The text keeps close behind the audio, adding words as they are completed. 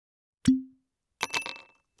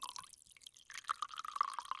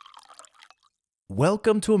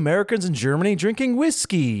Welcome to Americans in Germany Drinking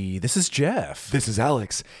Whiskey. This is Jeff. This is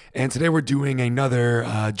Alex. And today we're doing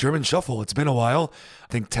another German shuffle. It's been a while. I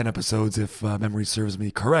think 10 episodes if memory serves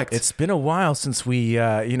me correct. It's been a while since we,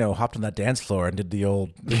 hopped on that dance floor and did the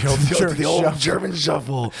old German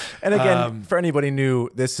shuffle. And again, for anybody new,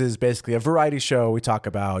 this is basically a variety show. We talk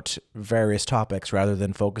about various topics rather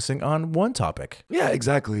than focusing on one topic. Yeah,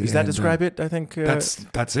 exactly. Does that describe it? I think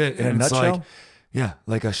that's it. In a nutshell.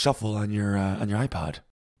 Like a shuffle on your iPod.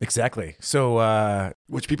 Exactly. So,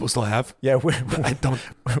 which people still have. Yeah, I don't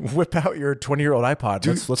whip out your 20-year-old iPod.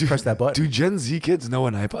 Let's press that button. Do Gen Z kids know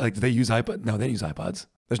an iPod? Like, do they use iPod? No, they use iPods.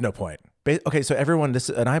 There's no point. Okay, so everyone, an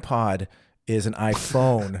iPod is an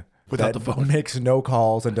iPhone without the phone. Makes no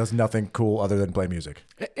calls and does nothing cool other than play music.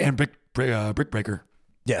 And Brick Breaker.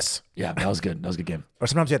 Yes. Yeah, that was good. That was a good game. Or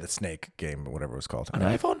sometimes you had the Snake game or whatever it was called. An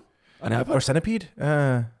iPhone? An iPod? Or Centipede?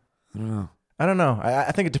 I don't know.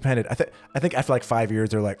 I think it depended. I think after like 5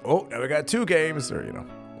 years, they're like, oh, now we got two games. Or,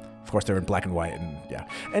 of course, they're in black and white. And yeah.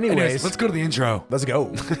 Anyways, let's go to the intro. Let's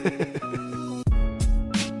go.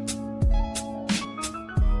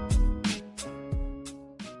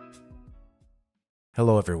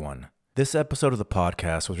 Hello, everyone. This episode of the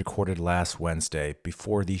podcast was recorded last Wednesday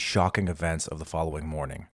before the shocking events of the following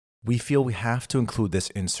morning. We feel we have to include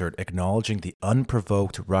this insert acknowledging the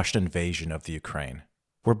unprovoked Russian invasion of the Ukraine.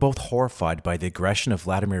 We're both horrified by the aggression of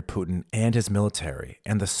Vladimir Putin and his military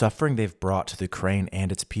and the suffering they've brought to the Ukraine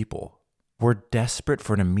and its people. We're desperate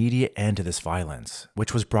for an immediate end to this violence,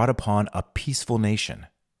 which was brought upon a peaceful nation.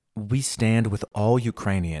 We stand with all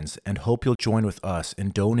Ukrainians and hope you'll join with us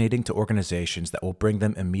in donating to organizations that will bring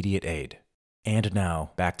them immediate aid. And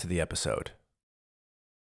now, back to the episode.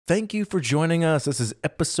 Thank you for joining us. This is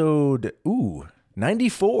episode,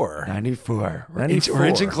 94. 94. We're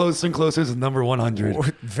inching closer and closer to number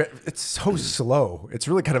 100. It's so slow. It's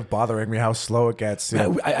really kind of bothering me how slow it gets.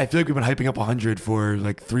 I feel like we've been hyping up 100 for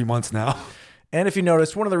like 3 months now. And if you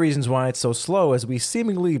notice, one of the reasons why it's so slow is we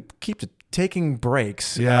seemingly keep taking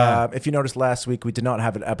breaks. Yeah. If you noticed last week, we did not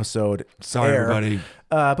have an episode. Sorry, everybody.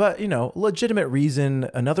 But, legitimate reason.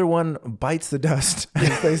 Another one bites the dust,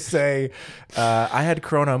 as they say. I had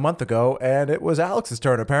Corona a month ago, and it was Alex's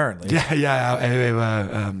turn, apparently. Yeah.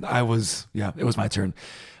 It was my turn.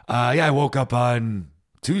 I woke up on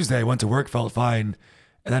Tuesday, went to work, felt fine.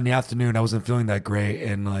 And then in the afternoon, I wasn't feeling that great.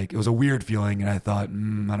 And it was a weird feeling. And I thought,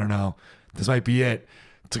 I don't know, this might be it.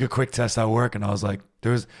 Took a quick test at work, and I was like,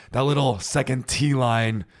 there's that little second T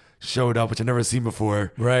line showed up, which I've never seen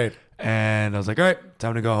before. Right. And I was like, all right,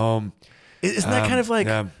 time to go home. Isn't that kind of like,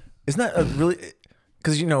 isn't that a really,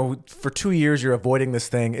 because, for 2 years you're avoiding this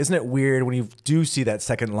thing. Isn't it weird when you do see that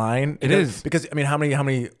second line? It is. Because, how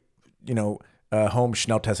many, home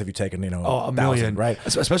Schnell tests have you taken? A million, right?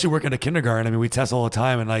 Especially working at a kindergarten. We test all the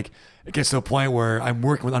time, and it gets to a point where I'm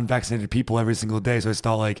working with unvaccinated people every single day. So it's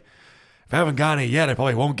not like, if I haven't gotten it yet, I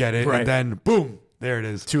probably won't get it. Right. And then, boom, there it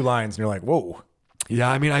is. 2 lines, and you're like, whoa. Yeah,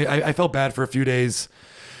 I felt bad for a few days.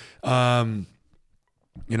 It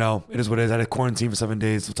is what it is. I had a quarantine for 7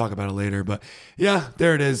 days. We'll talk about it later. But yeah,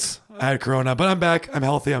 there it is. I had Corona, but I'm back. I'm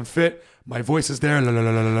healthy. I'm fit. My voice is there. La, la,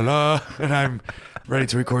 la, la, la, la, and I'm ready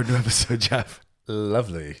to record a new episode, Jeff.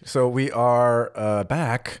 Lovely. So we are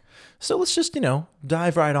back. So let's just,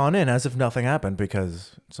 dive right on in as if nothing happened,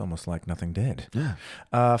 because it's almost like nothing did.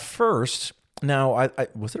 Yeah. First, now, I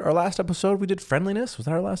was it our last episode we did friendliness? Was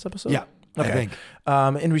that our last episode? Yeah, okay. I think.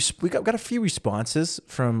 We got a few responses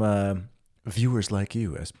from viewers like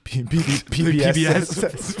you, as PBS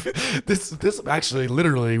says. This actually,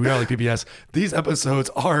 literally, we are like PBS. These episodes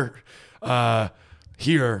are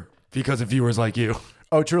here because of viewers like you.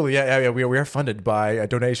 Oh, truly, yeah. We are funded by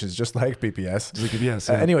donations, just like PBS. Just like PBS.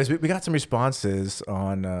 Yeah. Anyways, we got some responses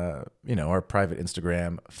on our private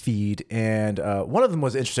Instagram feed, and one of them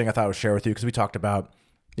was interesting. I thought I would share with you because we talked about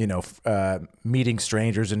meeting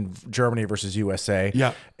strangers in Germany versus USA.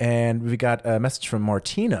 Yeah, and we got a message from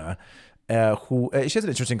Martina, who she has an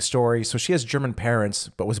interesting story. So she has German parents,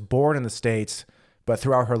 but was born in the States, but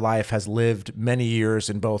throughout her life has lived many years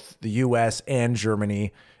in both the U.S. and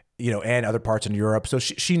Germany. And other parts in Europe. So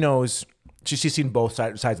she knows, she's seen both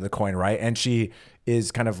sides of the coin, right? And she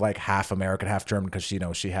is kind of like half American, half German, because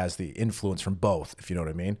she has the influence from both, if you know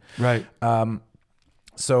what I mean. Right.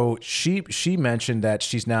 So she mentioned that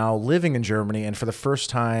she's now living in Germany, and for the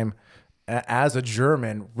first time as a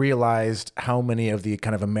German, realized how many of the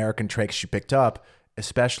kind of American traits she picked up,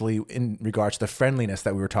 especially in regards to the friendliness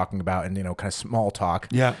that we were talking about and, kind of small talk.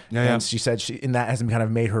 Yeah. And she said that has kind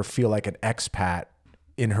of made her feel like an expat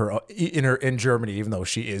in Germany, even though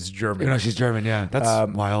she is German. You know, she's German. Yeah,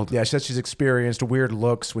 that's wild. Yeah, she says she's experienced weird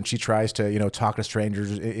looks when she tries to, talk to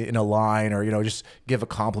strangers in a line, or just give a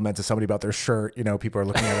compliment to somebody about their shirt. People are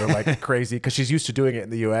looking at her like crazy because she's used to doing it in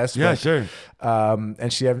the U.S. Yeah, sure.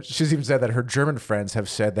 And she's even said that her German friends have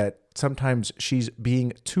said that sometimes she's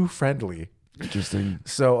being too friendly. Interesting.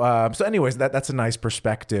 So, anyways, that's a nice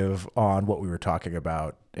perspective on what we were talking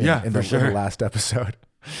about in the last episode.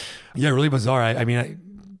 Yeah, really bizarre. I mean,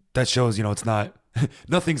 that shows, it's not,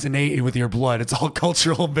 nothing's innate with your blood. It's all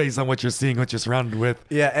cultural based on what you're seeing, what you're surrounded with.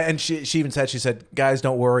 Yeah, and she even said, guys,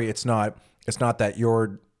 don't worry. It's not that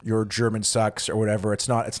your German sucks or whatever. It's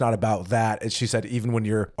not about that. And she said, even when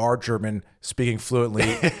you are German speaking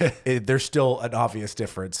fluently, there's still an obvious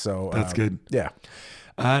difference. So that's good. Yeah.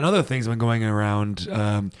 And other things have been going around.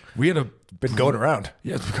 We had been going around.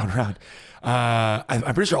 Yeah, it's been going around.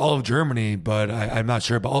 I'm pretty sure all of Germany, but I'm not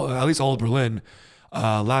sure. But at least all of Berlin.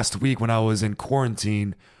 Last week when I was in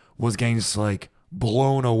quarantine, was getting just like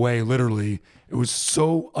blown away. Literally, it was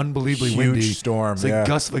so unbelievably windy. Huge storm. It's like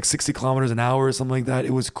gusts of like 60 kilometers an hour or something like that.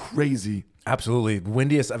 It was crazy. Absolutely,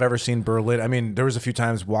 windiest I've ever seen Berlin. I mean, there was a few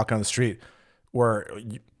times walking on the street where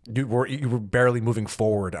you were barely moving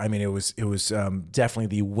forward. I mean, it was definitely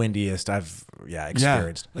the windiest I've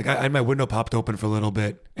experienced. Yeah. Like I had my window popped open for a little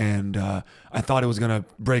bit, and I thought it was gonna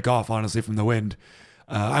break off, honestly, from the wind.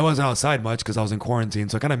 I wasn't outside much because I was in quarantine,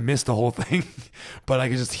 so I kind of missed the whole thing. But I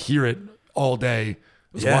could just hear it all day. It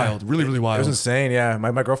was wild, really, really wild. It was insane. Yeah,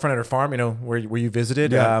 my girlfriend at her farm, where you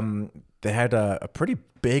visited, they had a pretty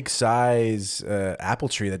big size apple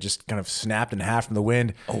tree that just kind of snapped in half from the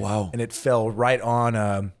wind. Oh wow! And it fell right on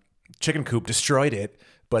a chicken coop, destroyed it.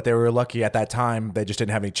 But they were lucky at that time; they just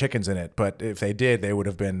didn't have any chickens in it. But if they did, they would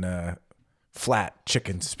have been flat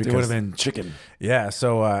chickens. They would have been chicken. Yeah.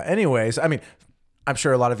 So, anyways, I mean, I'm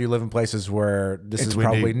sure a lot of you live in places where this is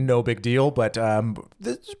probably no big deal, but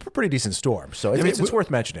it's a pretty decent storm. So it's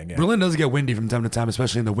worth mentioning. Yeah. Berlin does get windy from time to time,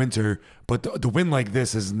 especially in the winter, but the wind like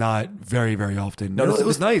this is not very, very often. No, it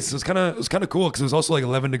was nice. It was kind of cool because it was also like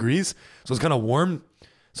 11 degrees. So it was kind of warm.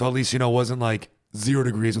 So at least, it wasn't like 0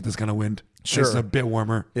 degrees with this kind of wind. Sure. It's a bit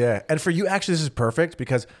warmer. Yeah. And for you, actually, this is perfect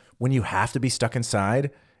because when you have to be stuck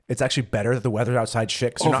inside, it's actually better that the weather outside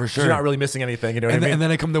shit. For sure. You're not really missing anything. You know what I mean? And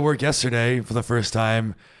then I come to work yesterday for the first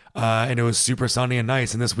time, and it was super sunny and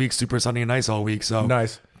nice. And this week, super sunny and nice all week. So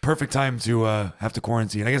nice. Perfect time to have to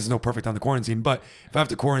quarantine. I guess there's no perfect time to quarantine, but if I have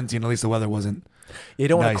to quarantine, at least the weather wasn't. You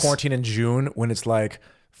don't want to quarantine in June when it's like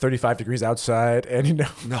 35 degrees outside and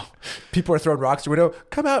no, people are throwing rocks through the window.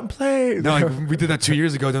 Come out and play. No, like we did that 2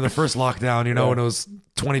 years ago during the first lockdown, when it was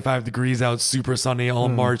 25 degrees out, super sunny all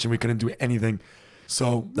March, and we couldn't do anything.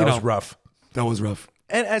 So that was rough. That was rough.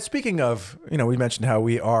 And speaking of, we mentioned how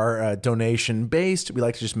we are donation based. We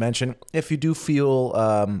like to just mention, if you do feel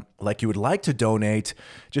like you would like to donate,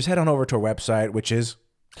 just head on over to our website, which is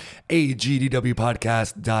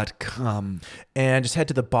agdwpodcast.com. And just head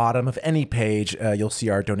to the bottom of any page. You'll see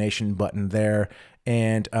our donation button there.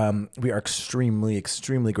 And we are extremely,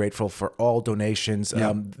 extremely grateful for all donations.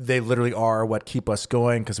 Yeah. They literally are what keep us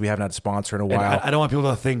going because we haven't had a sponsor in a while. I don't want people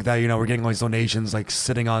to think that, we're getting all these donations like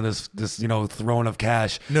sitting on this throne of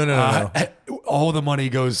cash. No. All the money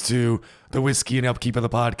goes to the whiskey and upkeep of the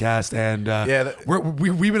podcast. And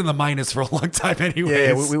we've been in the minus for a long time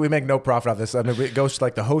anyways. Yeah, we make no profit off this. I mean, it goes to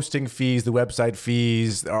like the hosting fees, the website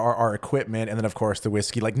fees, our equipment, and then of course the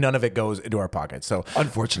whiskey. Like none of it goes into our pockets. So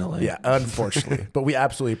unfortunately. Yeah, unfortunately. But we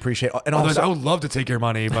absolutely appreciate it. And also, I would love to take your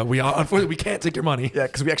money, but unfortunately we can't take your money. Yeah,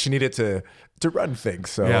 because we actually need it to run things.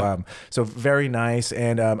 So so very nice.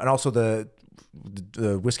 And also the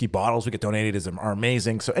whiskey bottles we get donated are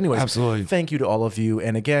amazing. So anyways, absolutely. Thank you to all of you.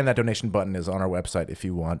 And again, that donation button is on our website if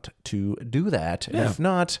you want to do that. And if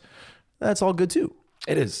not, that's all good too.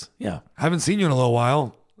 It is. Yeah. I haven't seen you in a little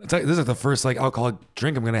while. This is the first alcoholic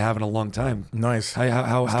drink I'm going to have in a long time. Nice.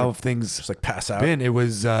 How have things just like pass out been? It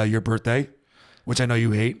was your birthday, which I know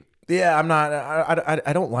you hate. Yeah, I'm not.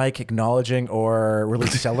 I don't like acknowledging or really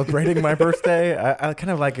celebrating my birthday. I kind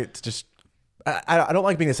of like it to just. I don't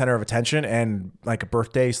like being the center of attention, and like a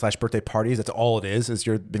birthday/birthday parties. That's all it is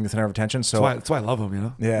you're being the center of attention. So that's why I love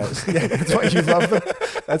them. Yeah, that's why you love them.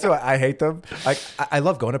 That's why I hate them. Like I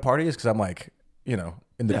love going to parties because I'm like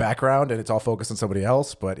in the background and it's all focused on somebody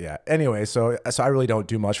else. But yeah, anyway, so I really don't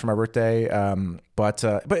do much for my birthday. But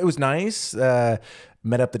it was nice.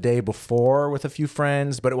 Met up the day before with a few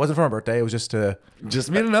friends, but it wasn't for my birthday. It was just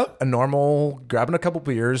meeting up, a normal grabbing a couple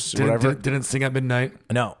beers, whatever. Didn't sing at midnight.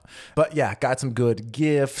 No, but yeah, got some good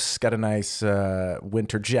gifts. Got a nice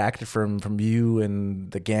winter jacket from you and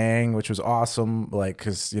the gang, which was awesome. Like,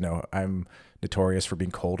 because I'm notorious for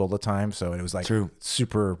being cold all the time. So it was like True.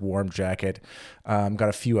 super warm jacket. Got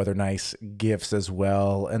a few other nice gifts as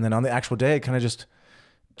well. And then on the actual day, kind of just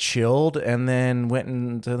chilled and then went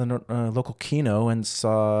into the local kino and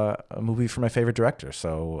saw a movie from my favorite director.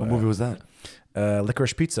 So What movie was that?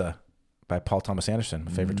 Licorice Pizza by Paul Thomas Anderson,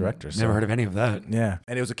 my favorite director. Never heard of any of that. Yeah.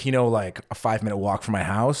 And it was a kino like a 5-minute walk from my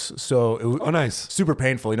house. So it was Oh, nice. super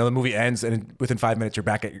painful. You know, the movie ends and within 5 minutes you're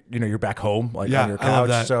back at, you're back home, like Yeah, on your I love couch.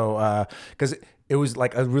 that. So, cause it was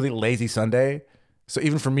like a really lazy Sunday. So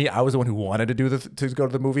even for me, I was the one who wanted to to go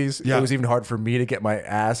to the movies. Yeah. It was even hard for me to get my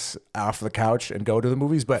ass off the couch and go to the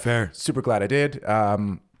movies, but Fair. super glad I did.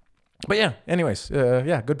 But yeah, anyways,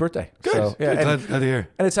 yeah, good birthday. Good. So, yeah, Good. and, Glad to hear.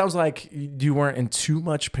 and it sounds like you weren't in too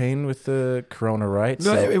much pain with the corona, right?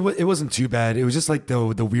 No, So- it wasn't too bad. It was just like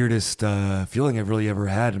the weirdest feeling I've really ever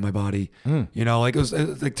had in my body. You know, like it was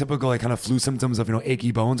like typical like kind of flu symptoms of,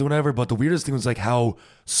 achy bones or whatever. But the weirdest thing was like how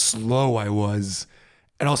slow I was,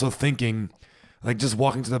 and also thinking, like just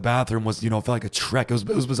walking to the bathroom was, felt like a trek. It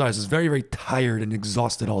was bizarre. I was very, very tired and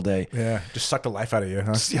exhausted all day. yeah, just sucked the life out of you,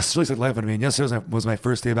 huh? Yes, really sucked life out of me. And yesterday was my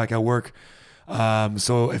first day back at work.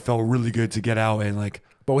 So it felt really good to get out and like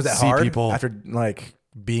But was that see hard people. after like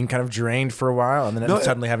being kind of drained for a while and then No,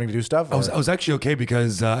 suddenly having to do stuff? I was actually okay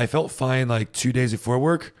because I felt fine like 2 days before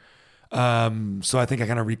work. So I think I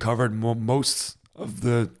kind of recovered most of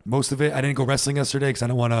it. I didn't go wrestling yesterday because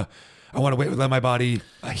I want to wait, let my body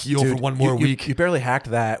heal for one more week. You barely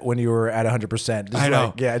hacked that when you were at 100%. I know.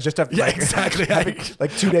 Like, yeah, just after Yeah, exactly.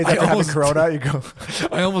 like 2 days I after having almost- corona, you go.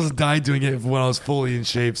 I almost died doing it when I was fully in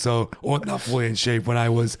shape. Or not fully in shape, when I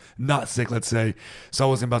was not sick, let's say. So I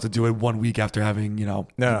wasn't about to do it 1 week after having, No,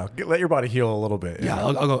 let your body heal a little bit. Yeah,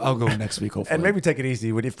 I'll go next week hopefully. And maybe take it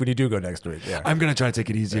easy when you do go next week. Yeah. I'm gonna try to take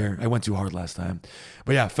it easier. I went too hard last time,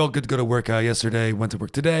 but yeah, felt good to go to work yesterday. Went to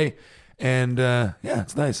work today, and yeah,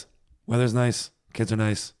 it's nice. Weather's nice. Kids are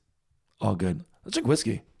nice. All good. Let's drink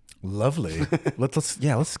whiskey. Lovely.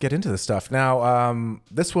 let's get into this stuff. Now,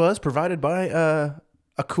 this was provided by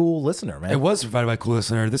a cool listener, man. It was provided by a cool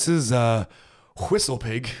listener. This is Whistle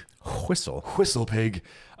Pig. Whistle. Whistle Pig.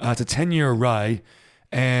 It's a 10-year rye,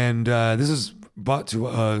 and this is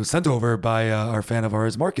sent over by our fan of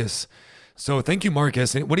ours, Marcus. So thank you,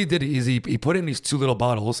 Marcus. And what he did is he put in these 2 little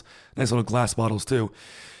bottles, nice little glass bottles too,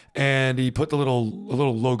 and he put a little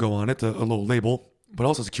logo on it, a little label, but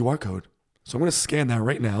also it's a QR code. So I'm going to scan that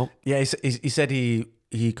right now. Yeah, he said he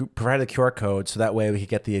provided the QR code so that way we could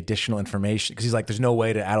get the additional information, because he's like, there's no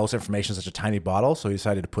way to add all this information in such a tiny bottle, so he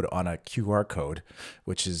decided to put it on a QR code,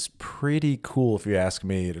 which is pretty cool if you ask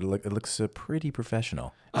me. It looks pretty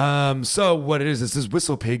professional. So what it is this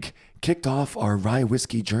Whistle Pig kicked off our rye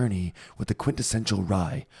whiskey journey with the quintessential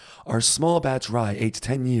rye. Our small batch rye, 8 to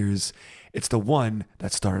 10 years. It's the one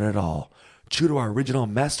that started it all. True to our original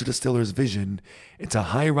master distiller's vision, it's a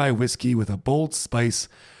high rye whiskey with a bold spice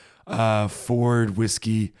forward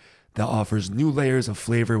whiskey that offers new layers of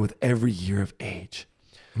flavor with every year of age.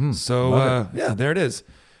 So yeah, there it is.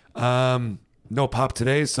 No pop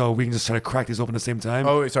today, so we can just try to crack these open at the same time.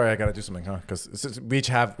 Oh, sorry, I gotta do something, huh? Because we each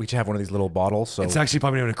have one of these little bottles. So It's actually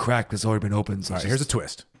probably not going to crack because it's already been opened. So all right, here's a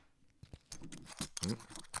twist.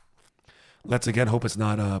 let's again hope it's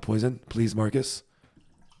not poison. Please, Marcus.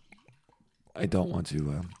 I don't want to.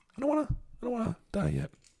 I don't want to die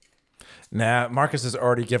yet. Nah, Marcus has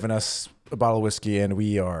already given us a bottle of whiskey, and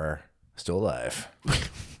we are still alive.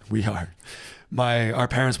 We are. Our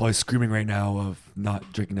parents probably screaming right now of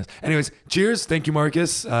not drinking this. Anyways, cheers. Thank you,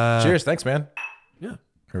 Marcus. Cheers, thanks, man. Yeah.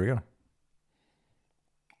 Here we go.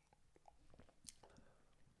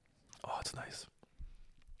 Oh, it's nice.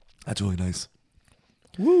 That's really nice.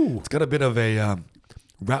 Woo! It's got a bit of a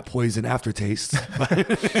rat poison aftertaste.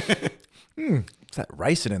 Is that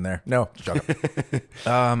ricin in there? No, just joking.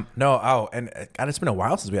 No. Oh, and God, it's been a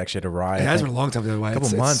while since we actually had a rye. It has been a long time. Couple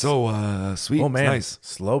It's months. so sweet. Oh man, It's nice.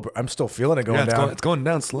 slow. I'm still feeling it going Yeah, down. it's going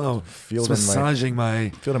down slow. Feel It's it in my- massaging my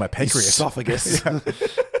feeling my pancreas. esophagus.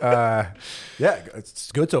 Yeah,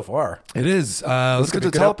 it's good so far. It is. Let's get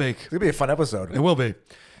to the topic. It's gonna be a fun episode. It will be.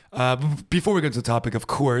 Before we get to the topic, of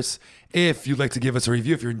course, if you'd like to give us a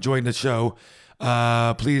review, if you're enjoying the show,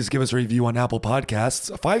 please give us a review on Apple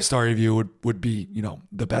Podcasts. A 5-star review would be,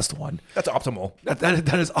 the best one. That's optimal. That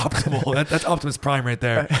is optimal. That's Optimus Prime right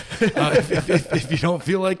there. If you don't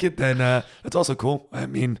feel like it, then that's also cool. I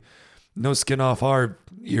mean, no skin off our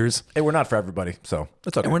ears. Hey, we're not for everybody, so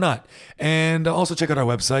it's okay. And we're not. And also check out our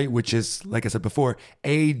website, which is, like I said before,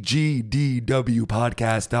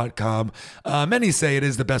 agdwpodcast.com. Many say it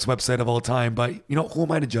is the best website of all time, but who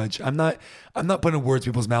am I to judge? I'm not putting words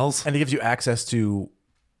in people's mouths. And it gives you access to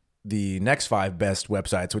the next 5 best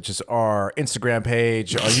websites, which is our Instagram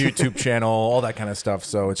page, our YouTube channel, all that kind of stuff.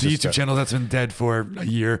 So it's The just YouTube channel that's been dead for a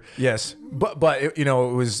year. Yes, but it,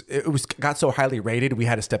 it was got so highly rated, we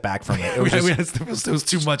had to step back from it. It was just it was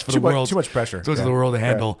too much for the world. Too much pressure. Too much for the world to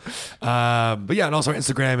handle. But yeah, and also our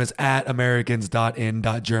Instagram is at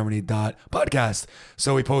americans.in.germany.podcast.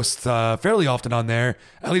 So we post fairly often on there,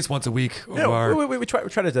 at least once a week. We try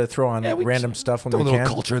to throw on random stuff when throw we a little can.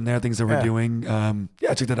 culture in there, things that we're doing.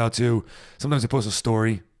 Yeah, check that out too. Sometimes we post a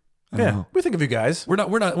story. I don't know. We think of you guys. We're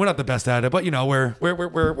not the best at it, but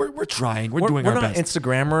we're trying. We're doing our best. We're not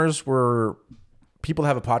Instagrammers. We're people that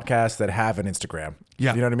have a podcast that have an Instagram.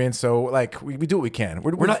 Yeah, you know what I mean. So like we do what we can.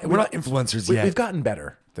 We're not influencers yet. We've gotten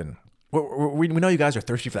better than. We know you guys are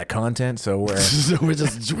thirsty for that content, so we're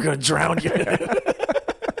we're gonna drown you.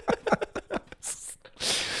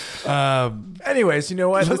 Anyways, you know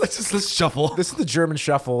what? Let's shuffle. This is the German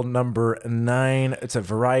Shuffle number 9. It's a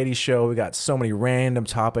variety show. We got so many random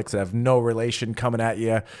topics that have no relation coming at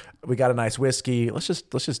you. We got a nice whiskey. Let's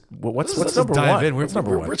just what's number dive 1? in. What's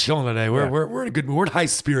number 1? We're chilling today. We're in a good mood. We're in high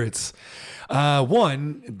spirits.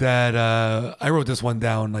 One that I wrote this one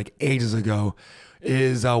down like ages ago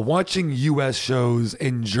is watching U.S. shows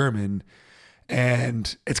in German,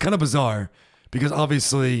 and it's kind of bizarre. Because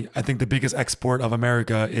obviously, I think the biggest export of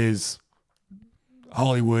America is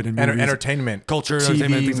Hollywood and movies, entertainment, culture, TV,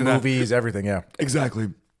 entertainment, things like movies, everything. Yeah,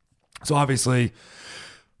 exactly. So obviously,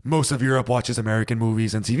 most of Europe watches American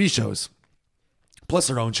movies and TV shows, plus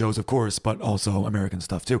their own shows, of course, but also American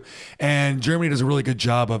stuff too. And Germany does a really good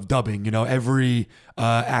job of dubbing. Every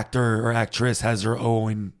actor or actress has their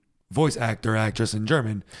own voice actor, actress in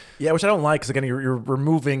German. Yeah, which I don't like because again, you're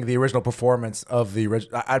removing the original performance of the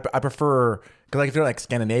original. I prefer because like if you're like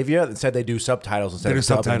Scandinavia, instead they do subtitles instead. They do of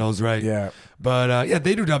dubbing. subtitles, right? Yeah, but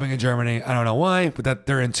they do dubbing in Germany. I don't know why, but that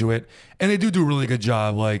they're into it, and they do a really good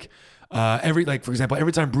job. Like for example,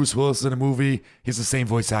 every time Bruce Willis is in a movie, he's the same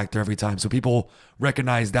voice actor every time, so people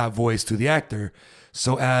recognize that voice to the actor.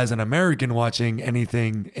 So as an American watching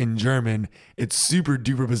anything in German, it's super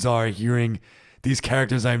duper bizarre hearing these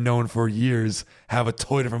characters I've known for years have a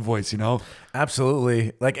totally different voice,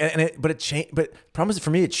 Absolutely. Like, but problem is for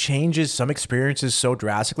me, it changes some experiences so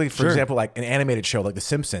drastically. For example, like an animated show like The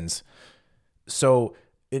Simpsons. So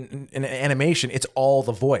in animation, it's all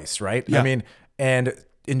the voice, right? Yeah. I mean, and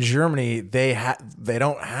in Germany, they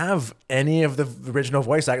don't have any of the original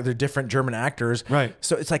voice actors. They're different German actors, right?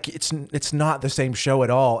 So it's like it's not the same show at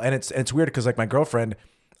all, and it's weird because like my girlfriend,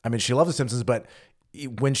 I mean, she loves The Simpsons, but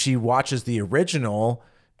when she watches the original,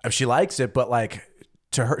 she likes it, but like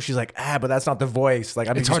to her, she's like, but that's not the voice. Like,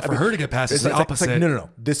 I mean, it's hard for her to get past. It's the opposite. It's like, no.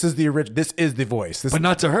 This is the original. This is the voice. But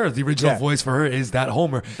not to her. The original voice for her is that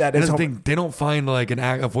Homer. That is the thing. They don't find like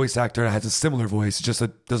a voice actor that has a similar voice. It just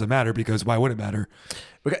doesn't matter because why would it matter?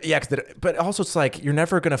 Yeah, but also it's like you're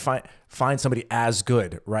never gonna find somebody as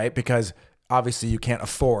good, right? Because obviously you can't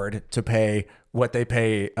afford to pay what they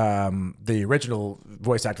pay the original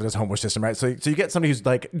voice actor as Homer System, right? So you get somebody who's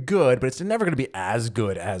like good, but it's never going to be as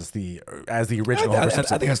good as the original. I think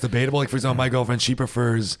that's debatable. Like for example, my girlfriend, she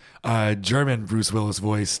prefers German Bruce Willis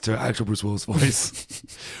voice to actual Bruce Willis voice,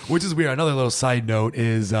 which is weird. Another little side note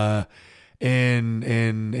is in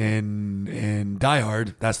Die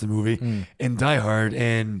Hard, that's the movie. In Die Hard,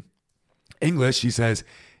 in English, she says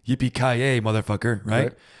 "Yippee-ki-yay, motherfucker,"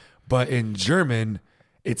 right? But in German,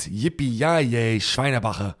 it's Yippee-yi-yay,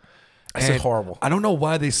 Schweinebache. That's horrible. I don't know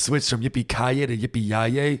why they switched from Yippee-ki-yay to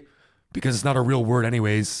Yippee-yi-yay because it's not a real word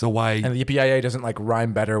anyways. So why? And the Yippee-yi-yay doesn't like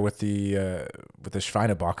rhyme better with the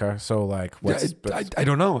Schweinebache. So like, I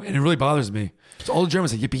don't know, and it really bothers me. So all the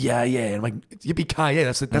Germans say Yippee-yi-yay, and I'm like Yippee-ki-yay.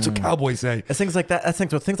 That's what cowboys say. It's things like that. I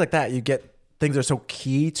think with things like that, you get things that are so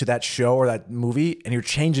key to that show or that movie, and you're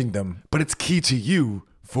changing them. But it's key to you.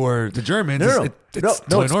 For the Germans, it's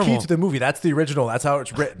normal. Key to the movie. That's the original. That's how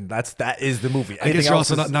it's written. That is the movie. I guess you're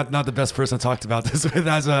also not the best person to talk about this with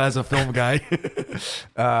as a film guy.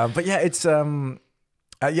 But yeah, it's I've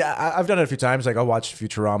done it a few times. Like I'll watch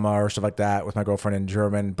Futurama or stuff like that with my girlfriend in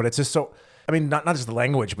German. But it's just so. I mean, not just the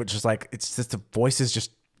language, but just like it's just the voices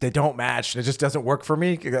just. They don't match. It just doesn't work for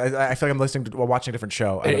me. I feel like I'm listening to watching a different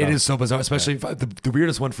show. It is so bizarre, especially the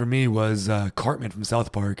weirdest one for me was Cartman from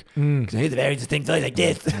South Park. Because he has a very distinct voice like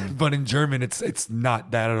this. But in German, it's not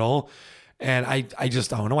that at all. And I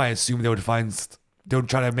don't know. I assume they would try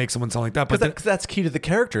to make someone sound like that. But because that's key to the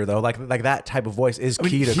character, though. Like that type of voice is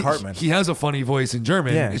key to Cartman. He has a funny voice in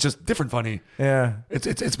German. Yeah. It's just different funny. Yeah,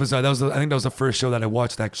 it's bizarre. I think that was the first show that I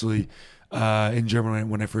watched actually in German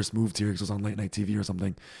when I first moved here because it was on late night TV or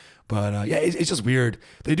something. But it's just weird.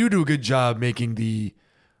 They do a good job making the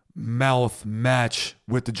mouth match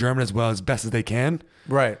with the German as well as best as they can.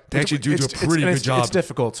 Right. They actually do a pretty good job. It's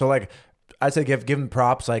difficult. So like, I'd say give them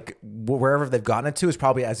props. Like wherever they've gotten it to is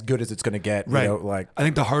probably as good as it's going to get. Right. You know, like I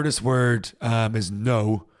think the hardest word is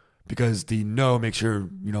no, because the no makes your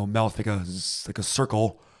mouth like a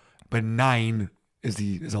circle, but nine is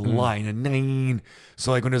a line, a nine.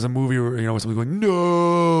 So like when there's a movie where somebody's going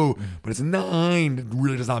no, but it's nine, it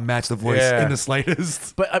really does not match the voice in the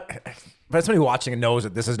slightest. But somebody watching it knows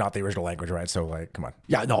that this is not the original language, right? So like, come on.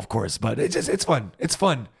 Yeah, no, of course, but it's fun. It's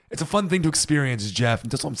fun. It's a fun thing to experience, Jeff.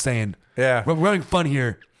 That's what I'm saying. Yeah, we're having fun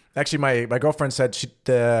here. Actually, my girlfriend said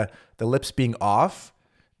the lips being off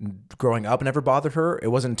growing up never bothered her. It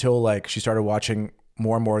wasn't until like she started watching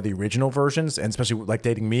more and more of the original versions, and especially like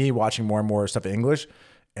dating me, watching more and more stuff in English,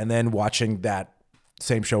 and then watching that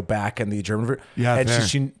same show back in the German version. Yeah, and fair.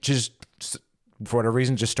 she just for whatever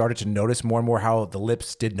reason just started to notice more and more how the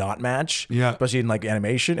lips did not match. Yeah, especially in like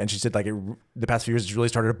animation. And she said like the past few years it's really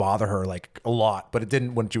started to bother her like a lot, but it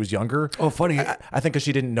didn't when she was younger. Oh, funny. I think because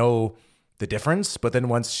she didn't know the difference, but then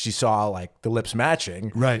once she saw like the lips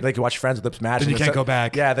matching, right? Like you watch Friends with lips matching, then you can't go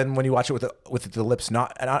back. Yeah, then when you watch it with the lips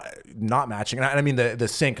not matching, and I mean the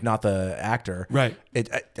sync, not the actor, right?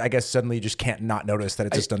 I guess suddenly you just can't not notice that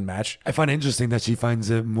it just doesn't match. I find it interesting that she finds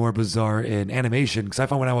it more bizarre in animation, because I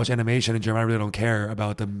find when I watch animation in German, I really don't care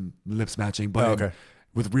about the lips matching, but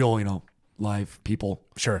with real, live people,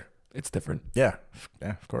 sure, it's different. Yeah,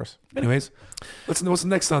 of course. Anyways, what's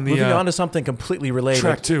next on the moving on to something completely related.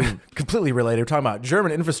 Track 2. Completely related. We're talking about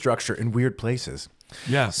German infrastructure in weird places.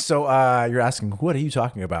 Yeah. So you're asking, what are you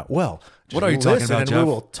talking about? Well, what are you talking about, and Jeff? we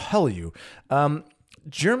will tell you.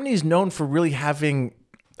 Germany is known for really having.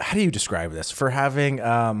 How do you describe this? For having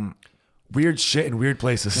weird shit in weird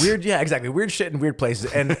places. Yeah, exactly. Weird shit in weird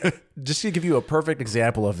places. And just to give you a perfect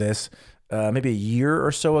example of this. Maybe a year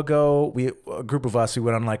or so ago, a group of us, we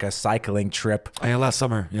went on like a cycling trip. Last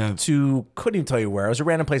summer, yeah. To couldn't even tell you where. It was a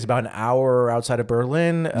random place about an hour outside of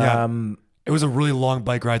Berlin. Yeah. It was a really long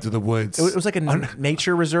bike ride through the woods. It was like a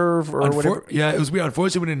nature reserve or whatever. Yeah, it was weird.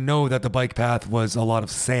 Unfortunately, we didn't know that the bike path was a lot of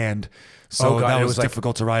sand. So that was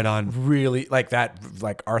difficult to ride on. Really, like that,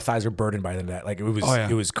 like our thighs are burdened by the net. Like it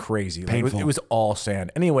was crazy. Painful. Like, it was all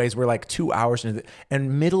sand. Anyways, we're like 2 hours into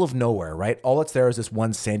and middle of nowhere, right? All that's there is this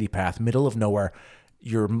one sandy path, middle of nowhere.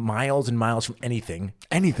 You're miles and miles from anything.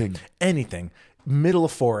 Middle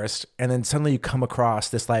of forest, and then suddenly you come across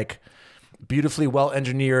this like beautifully well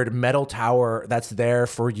engineered metal tower that's there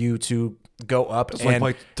for you to go up. It's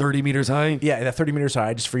like 30 meters high. Yeah, that 30 meters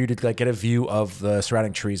high, just for you to like get a view of the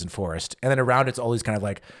surrounding trees and forest. And then around it's all these kind of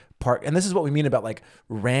like park. And this is what we mean about like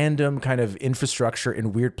random kind of infrastructure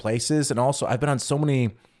in weird places. And also I've been on so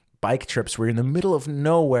many bike trips where you're in the middle of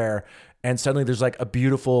nowhere and suddenly there's like a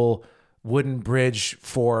beautiful wooden bridge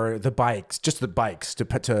for the bikes, just the bikes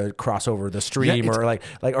to cross over the stream,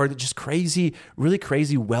 or just crazy, really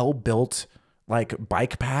crazy, well-built like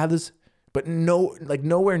bike paths. But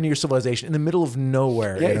nowhere near civilization, in the middle of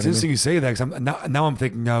nowhere. Yeah, it's interesting you say that, because now I'm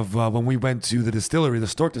thinking of when we went to the distillery, the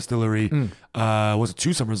Stork Distillery, was it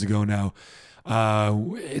 2 summers ago now?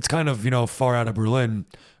 It's kind of, far out of Berlin,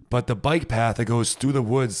 but the bike path that goes through the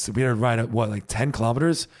woods, we had to ride at 10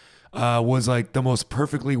 kilometers, was like the most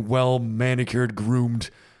perfectly well manicured, groomed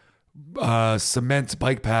cement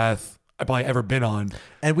bike path I've probably ever been on.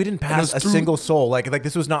 And we didn't pass a single soul. Like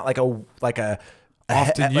this was not like a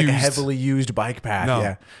often like used. a heavily used bike path. No.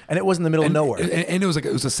 Yeah, and it was in the middle of nowhere. And it was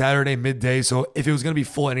a Saturday midday, so if it was going to be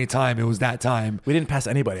full any time, it was that time. We didn't pass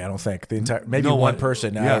anybody. I don't think maybe one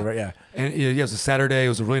person. Yeah. And it was a Saturday. It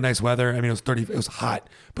was really nice weather. I mean, it was 30. It was hot,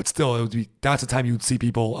 but still, that's the time you would see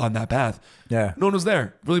people on that path. Yeah, no one was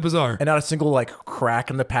there. Really bizarre. And not a single like crack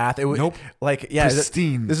in the path. It was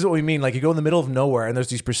pristine. This is what we mean. Like you go in the middle of nowhere, and there's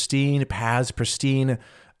these pristine paths,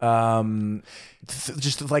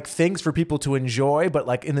 just like things for people to enjoy, but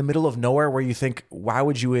like in the middle of nowhere where you think, why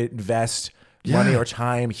would you invest money or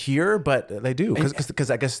time here? But they do, because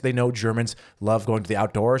I guess they know Germans love going to the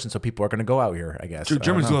outdoors, and so people are going to go out here, I guess.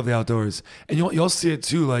 Germans do love the outdoors, and you'll see it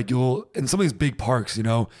too. Like in some of these big parks,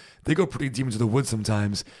 they go pretty deep into the woods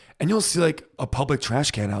sometimes, and you'll see like a public trash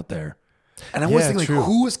can out there. And I was thinking, like,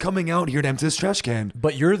 who is coming out here to empty this trash can?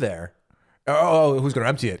 But you're there. Oh, who's going to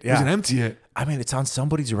empty it? Yeah. Who's going to empty it? I mean, it's on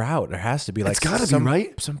somebody's route. There has to be like it's got to be,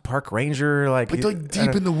 right? Some park ranger, like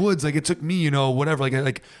deep in the woods. Like it took me, whatever,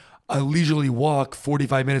 like a leisurely walk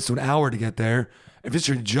 45 minutes to an hour to get there. If it's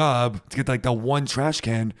your job to get like the one trash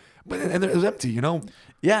can, and it was empty, you know?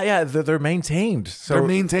 Yeah, they're maintained. So They're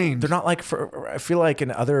maintained. They're not like I feel like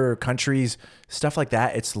in other countries, stuff like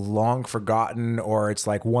that, it's long forgotten, or it's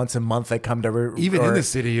like once a month they come to Even in the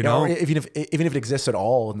city, you know? or even if it exists at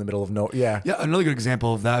all in the middle of Yeah, another good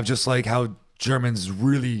example of that, of just like how Germans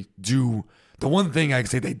really do. The one thing I can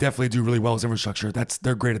say they definitely do really well is infrastructure.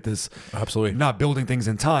 They're great at this. Absolutely. Not building things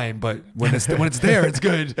in time, but when it's there, it's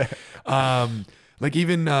good. Like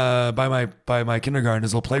even by my kindergarten,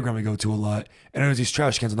 there's a little playground we go to a lot, and there's these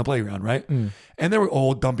trash cans on the playground, right? And they were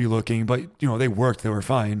old, dumpy looking, but you know they worked, they were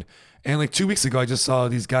fine. And like 2 weeks ago, I just saw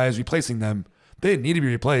these guys replacing them. They didn't need to be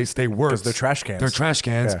replaced. They worked. Because they're trash cans. They're trash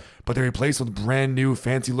cans, Yeah. but they're replaced with brand new,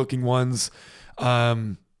 fancy looking ones. I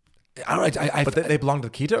don't know. But they belong to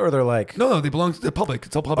the Kita, or they're like No, they belong to the public.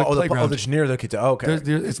 It's a public the playground. it's near the Kita. Oh, okay.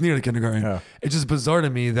 It's near the kindergarten. Yeah. It's just bizarre to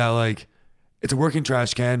me that like it's a working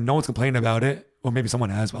trash can. No one's complaining about it. Or maybe someone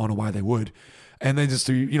has, but I don't know why they would. And then just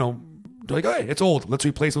to, you know, they're like, hey, it's old. Let's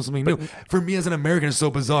replace it with something new. For me as an American, it's so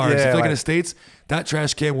bizarre. Yeah, So I feel like in like- the States, that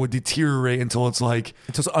trash can would deteriorate until it's like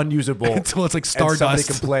Until it's unusable. until it's like and somebody stardust.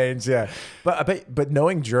 complains, yeah. But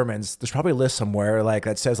knowing Germans, there's probably a list somewhere like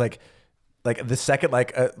that says like the second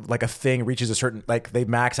like a thing reaches a certain, like they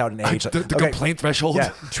max out an age. The Okay, complaint threshold.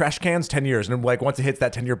 Yeah, trash cans 10 years, and then like once it hits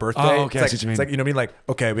that 10-year birthday, Oh, okay, I it's see what like, you mean. it's like, you know what I mean? Like,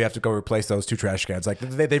 okay, we have to go replace those 2 trash cans. Like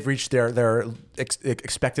they've reached their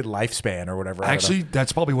expected lifespan or whatever. I don't know. Actually,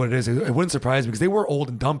 that's probably what it is. It wouldn't surprise me because they were old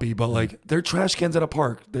and dumpy, but like they're trash cans at a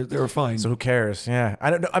park. They were fine. So who cares? Yeah, I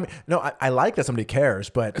don't know. I mean, no, I like that somebody cares,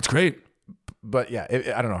 but It's great. yeah,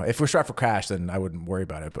 I don't know. If we're strapped for cash, then I wouldn't worry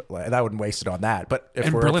about it. But like, I wouldn't waste it on that. But if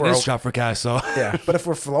And we're Berlin if we're, is shop for cash, so yeah, but if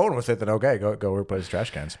we're flowing with it, then okay, go replace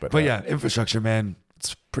trash cans. But yeah, infrastructure, man,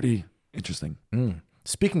 it's pretty interesting.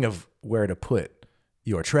 Speaking of where to put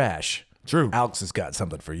your trash, True. Alex has got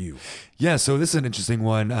something for you. Yeah, so this is an interesting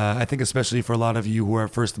one. I think especially for a lot of you who are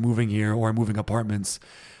first moving here or moving apartments.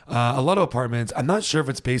 A lot of apartments, I'm not sure if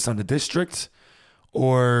it's based on the district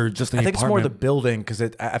or just an I think it's more the apartment. building because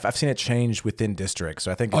I've seen it change within districts.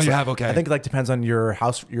 So I think Oh, it's you like- have? Okay. I think it like depends on your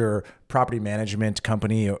house, your property management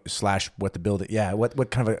company / what the building. Yeah, what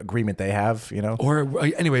kind of agreement they have. You know, Or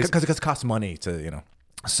anyways, because it costs money to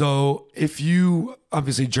so if you,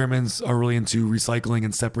 obviously Germans are really into recycling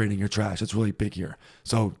and separating your trash. It's really big here.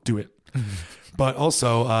 So do it. But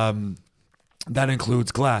also, that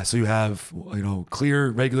includes glass. So you have, you know,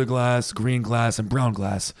 clear, regular glass, green glass, and brown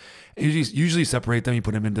glass. And you usually separate them. You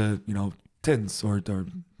put them into, you know, tins or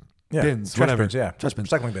yeah, bins, trash whatever. bins, yeah, Trash bins.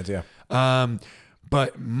 recycling bins, yeah.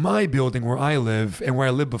 But my building where I live and where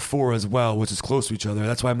I lived before as well, which is close to each other.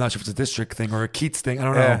 That's why I'm not sure if it's a district thing or a Keats thing. I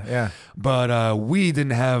don't know. Yeah. But we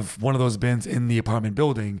didn't have one of those bins in the apartment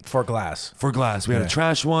building For glass. for glass. We had Yeah. a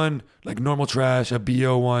trash one, like normal trash, a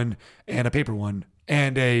BO one, and a paper one,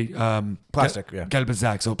 and a Plastic, yeah. gelbe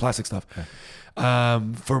Sack, so plastic stuff.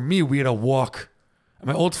 For me, we had to walk.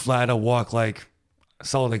 My old flat, I had to walk like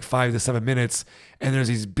solid like 5 to 7 minutes, and there's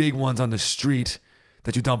these big ones on the street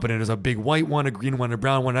that you dump it in. There's a big white one, a green one, a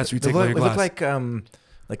brown one. That's where you take all your They glass. look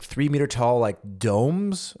like 3 meter tall like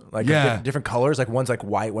domes, like Yeah. different colors. Like one's like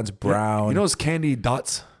white, one's brown. You know those candy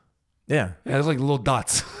dots? yeah. Yeah, it's like little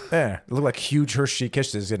dots. Yeah, they look like huge Hershey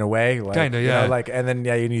Kisses in a way. Like, Kinda, you know, yeah. like, and then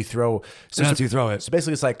you throw. So that's how you throw it. So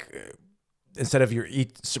basically, it's like instead of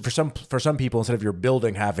for some people, instead of your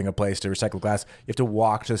building having a place to recycle glass, you have to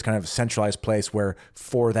walk to this kind of centralized place where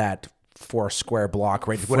for a square block,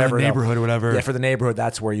 right, whatever the neighborhood or whatever. Yeah, for the neighborhood,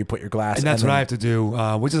 that's where you put your glass. And that's what then- I have to do,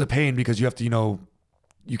 which is a pain because you have to, you know,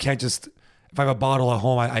 you can't just, if I have a bottle at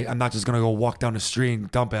home, I'm not just going to go walk down the street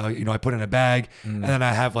and dump it. You know, I put it in a bag and then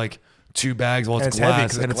I have like 2 bags while And it's it's heavy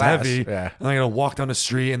glass 'cause and it's it's glass. heavy. Yeah. And I'm going to walk down the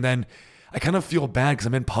street and then I kind of feel bad because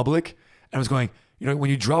I'm in public and I was going, you know,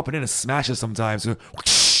 when you drop it in, it smashes sometimes. So,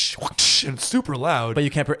 whoosh, whoosh, and it's super loud. But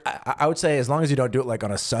you can't. I would say as long as you don't do it like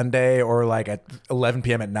on a Sunday or like at 11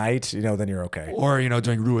 p.m. at night, you know, then you're okay. Or, you know,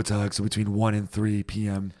 during Ruhetag, so between 1 and 3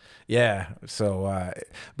 p.m. Yeah. So,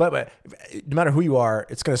 but no matter who you are,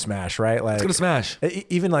 it's gonna smash, right? Like It's going to smash.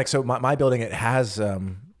 Even like so, my building, it has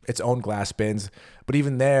its own glass bins, but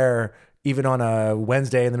even there, even on a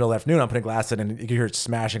Wednesday in the middle of the afternoon, I'm putting glass in, and you can hear it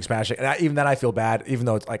smashing, and even then I feel bad, even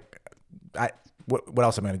though it's like, what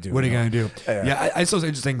else am I gonna do? What are you know? going to do? Yeah. I saw an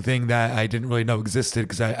interesting thing that I didn't really know existed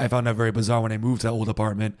because I found that very bizarre when I moved to that old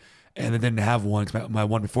apartment and I didn't have one. 'Cause my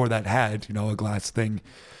one before that had, you know, a glass thing.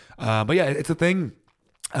 But yeah, it's a thing.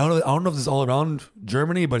 I don't know if this is all around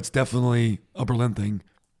Germany, but it's definitely a Berlin thing.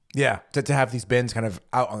 Yeah, to have these bins kind of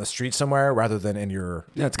out on the street somewhere rather than in your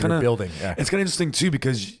Yeah, it's your kind of building. Yeah, It's kind of interesting too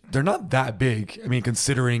because they're not that big. I mean,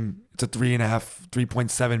 considering it's a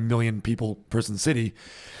 3.7 million person city.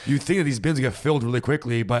 You think that these bins get filled really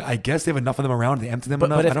quickly, but I guess they have enough of them around. They empty them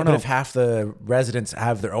enough. I don't know. But if half the residents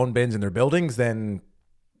have their own bins in their buildings, then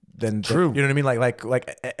true. You know what I mean?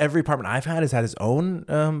 Like every apartment I've had has had its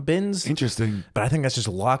own bins. Interesting. But I think that's just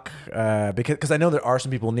luck, because I know there are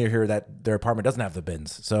some people near here that their apartment doesn't have the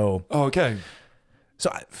bins. So okay.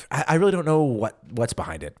 So I really don't know what's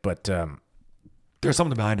behind it, but there's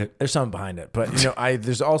something behind it. There's something behind it. But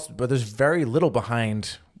there's very little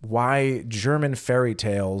behind why German fairy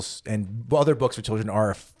tales and other books for children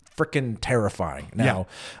are freaking terrifying. Now,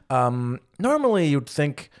 normally you'd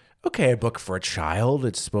think, okay, a book for a child,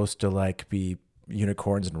 it's supposed to like be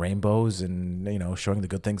unicorns and rainbows and showing the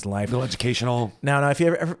good things in life. A little educational. Now, if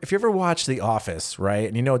you ever watch The Office,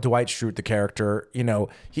 right, and Dwight Schrute, the character,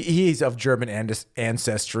 he's of German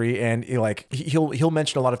ancestry, and he'll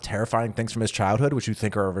mention a lot of terrifying things from his childhood, which you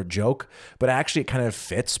think are a joke, but actually it kind of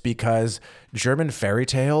fits because German fairy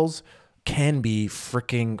tales can be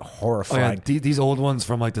freaking horrifying. Oh, yeah. These old ones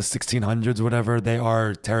from like the 1600s or whatever, they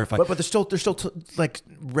are terrifying. But they're still like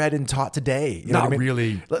read and taught today. You know Not what I mean?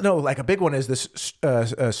 really. No, like a big one is this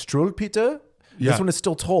Struwwelpeter. Yeah. This one is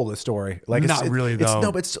still told, the story. Like Not really, though.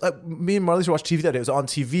 No, but it's me and Marley used to watch TV that day. It was on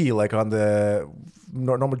TV, like on the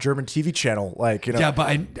normal German TV channel. Yeah,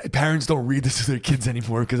 but parents don't read this to their kids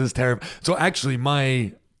anymore because it's terrible. So actually,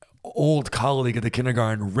 my old colleague at the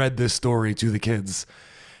kindergarten read this story to the kids.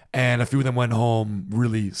 And a few of them went home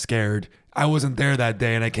really scared. I wasn't there that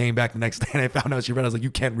day, and I came back the next day, and I found out she read. I was like,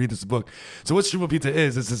 "You can't read this book." So what Struwwelpeter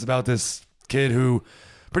is about this kid who,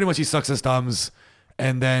 pretty much, he sucks his thumbs,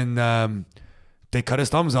 and then they cut his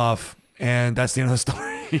thumbs off, and that's the end of the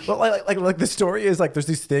story. Well, like the story is like there's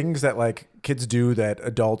these things that like kids do that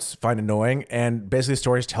adults find annoying, and basically the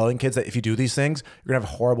story is telling kids that if you do these things, you're gonna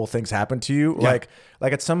have horrible things happen to you. Yeah.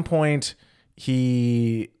 Like at some point,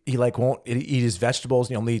 he like won't eat his vegetables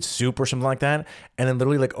and he'll need soup or something like that, and then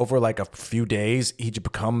literally like over like a few days he just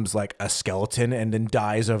becomes like a skeleton and then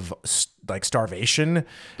dies of like starvation.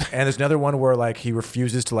 And there's another one where like he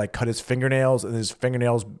refuses to like cut his fingernails, and his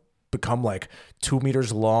fingernails become like 2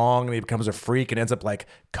 meters long, and he becomes a freak and ends up like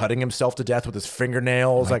cutting himself to death with his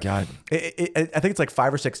fingernails. Oh my God. I think it's like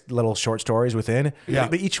 5 or 6 little short stories within. Yeah.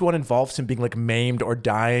 But each one involves him being like maimed or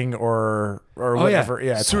dying or whatever.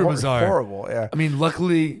 Yeah, it's super bizarre. Horrible. Yeah. I mean,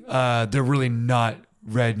 luckily, they're really not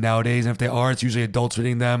read nowadays, and if they are, it's usually adults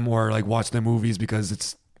reading them or like watch their movies because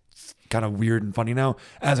it's kind of weird and funny now.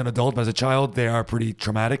 As an adult, but as a child, they are pretty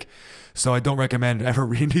traumatic. So I don't recommend ever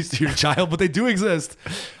reading these to your child, but they do exist.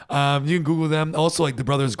 You can Google them. Also, like the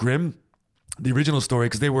Brothers Grimm, the original story,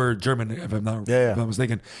 because they were German, if I'm not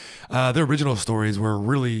mistaken. Their original stories were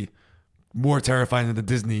really more terrifying than the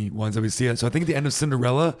Disney ones that we see. So I think at the end of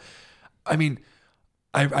Cinderella, I mean,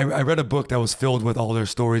 I read a book that was filled with all their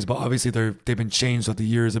stories, but obviously they've been changed over the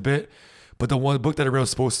years a bit. But the one book that I read was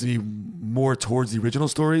supposed to be more towards the original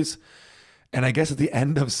stories. And I guess at the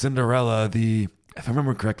end of Cinderella, if I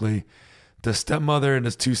remember correctly, the stepmother and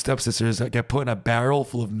his 2 stepsisters get put in a barrel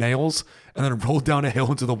full of nails and then rolled down a hill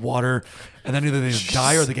into the water, and then either they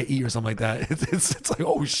die or they get eaten or something like that. It's like,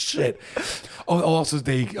 oh shit. Oh, also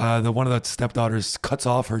one of the stepdaughters cuts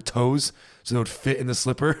off her toes so they would fit in the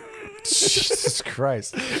slipper. Jesus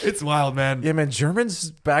Christ. It's wild, man. Yeah, man. Germans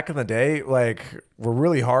back in the day, like, were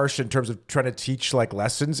really harsh in terms of trying to teach like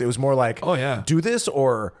lessons. It was more like, oh yeah, do this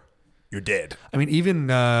or you're dead. I mean, even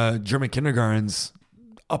German kindergartens,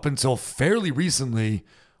 up until fairly recently,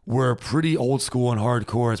 were pretty old school and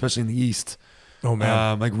hardcore, especially in the East. Oh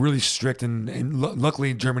man, like really strict, and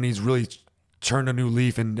luckily Germany's really turned a new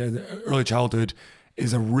leaf, and early childhood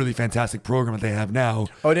is a really fantastic program that they have now.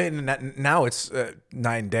 Oh, now it's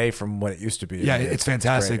night and day from what it used to be. Yeah, it's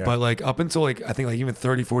fantastic. Great, yeah. But like up until like I think like even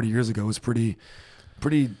 30, 40 years ago, it was pretty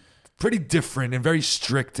different and very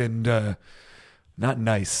strict and not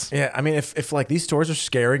nice. Yeah, I mean, if like these stories are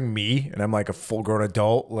scaring me and I'm like a full grown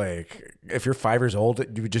adult, like if you're 5 years old,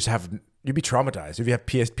 you'd be traumatized. If you have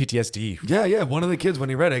PTSD. Yeah. One of the kids, when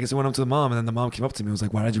he read it, I guess he went up to the mom, and then the mom came up to me and was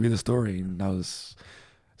like, "Why did you read the story?" And I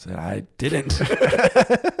said, "I didn't."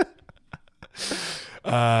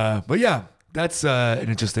 But yeah, that's an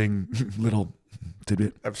interesting little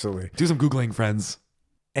tidbit. Absolutely. Do some Googling, friends.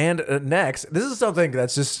 And next, this is something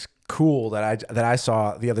that's just cool that I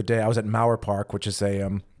saw the other day. I was at Mauer Park, which is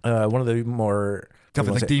one of the more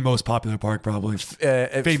Definitely like the most popular park, probably.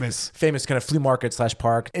 Famous kind of flea market /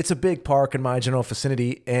 park. It's a big park in my general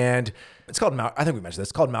vicinity, and it's called I think we mentioned this.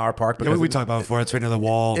 It's called Mauer Park. Yeah, we talked about it before. It's right near the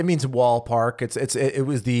wall. It means wall park. It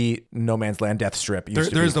was the no man's land death strip.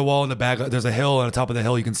 There's the wall in the back. There's a hill, and on the top of the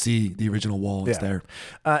hill you can see the original wall. It's there.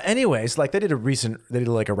 Anyways, like they did a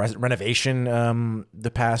renovation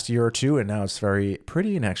the past year or two, and now it's very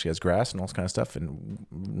pretty and actually has grass and all this kind of stuff and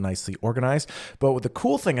nicely organized. But the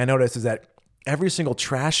cool thing I noticed is that every single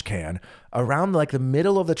trash can around like the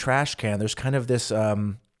middle of the trash can, there's kind of this I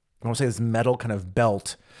want to say this metal kind of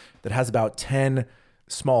belt that has about 10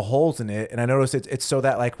 small holes in it. And I noticed it's so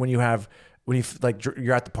that like when you're at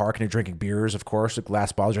the park and you're drinking beers, of course, like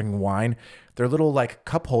glass bottles, drinking wine, they're little like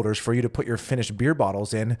cup holders for you to put your finished beer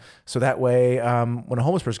bottles in. So that way, when a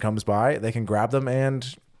homeless person comes by, they can grab them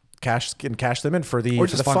and cash them in for the or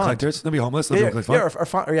just fund collectors. They'll be homeless. They'll be fun. Or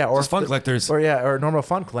just fund collectors, or normal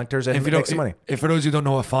fund collectors, and make some money. If for those who don't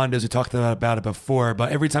know what fund is, we talked about it before.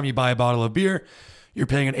 But every time you buy a bottle of beer, you're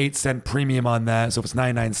paying an 8-cent premium on that. So if it's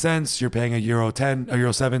 99 cents, you're paying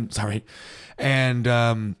 €7, sorry, and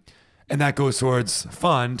that goes towards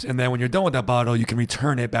fund. And then when you're done with that bottle, you can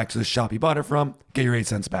return it back to the shop you bought it from, get your 8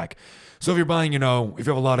 cents back. So if you're buying, if you have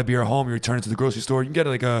a lot of beer at home, you return it to the grocery store, you can get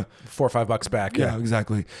like a $4 or $5 back. Yeah,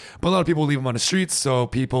 exactly. But a lot of people leave them on the streets, so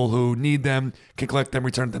people who need them can collect them,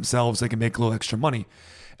 return it themselves. They can make a little extra money.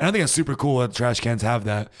 And I think it's super cool that trash cans have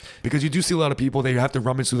that, because you do see a lot of people, they have to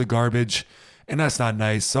rummage through the garbage, and that's not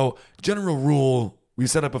nice. So general rule, we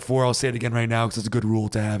said it before, I'll say it again right now because it's a good rule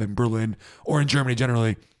to have in Berlin or in Germany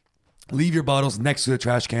generally. Leave your bottles next to the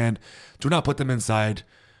trash can. Do not put them inside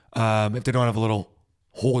if they don't have a little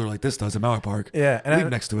holder like this does at Mauer Park. Yeah, and leave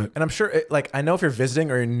next to it. And I'm sure, I know if you're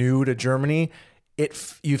visiting or you're new to Germany,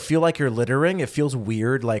 you feel like you're littering. It feels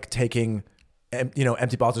weird, like taking,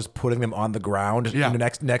 empty bottles, just putting them on the ground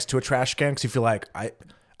next to a trash can, because you feel like I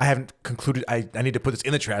haven't concluded. I need to put this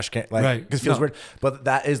in the trash can, right? Because it feels weird. But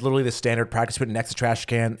that is literally the standard practice. Put it next to the trash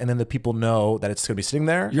can, and then the people know that it's going to be sitting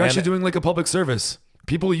there. You're actually doing like a public service.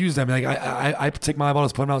 People use them. Like I take my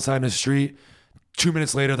bottles, put them outside in the street. 2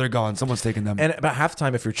 minutes later, they're gone. Someone's taking them. And about half the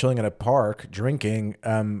time, if you're chilling at a park drinking,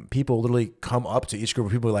 people literally come up to each group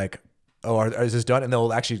of people like, "Oh, is this done?" And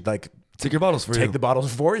they'll actually like take your bottles for you. Take the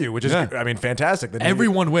bottles for you, which is, fantastic.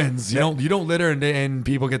 Everyone wins. You don't litter, and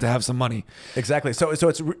people get to have some money. Exactly. So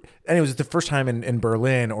it's anyways, it's the first time in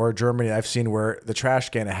Berlin or Germany I've seen where the trash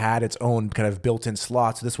can had its own kind of built-in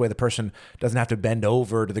slot. So this way the person doesn't have to bend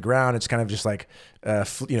over to the ground. It's kind of just like, kind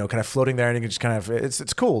of floating there, and you can just kind of,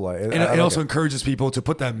 it's cool. And it also encourages people to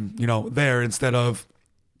put them, there instead of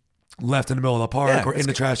left in the middle of the park or in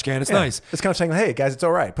the trash can. It's nice. It's kind of saying, "Hey guys, it's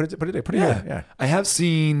all right. Put it here." Yeah. I have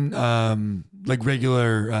seen like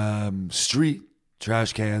regular street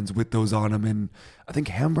trash cans with those on them in, I think,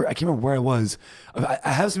 Hamburg. I can't remember where I was. I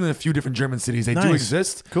have seen in a few different German cities. They do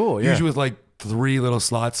exist. Cool. Yeah. Usually with like 3 little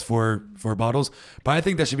slots for bottles. But I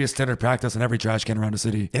think that should be a standard practice in every trash can around the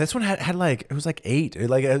city. Yeah, this one had like, it was like 8. It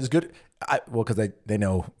was good. Because they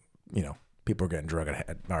know, people are getting drunk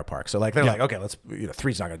at Mauer Park. So like, they're like, okay, let's,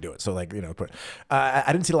 3's not going to do it. So like,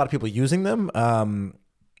 I didn't see a lot of people using them.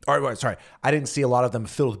 I didn't see a lot of them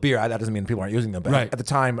filled with beer. That doesn't mean people aren't using them. But at the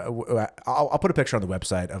time, I'll put a picture on the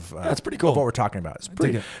website of that's pretty cool. Of what we're talking about. It's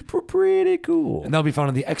pretty cool. And that'll be found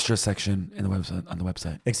in the extra section in the website on the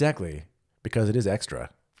website. Exactly, because it is extra.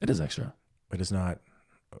 It is extra. It is not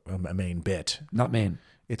a main bit. Not main.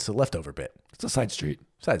 It's a leftover bit. It's a side street.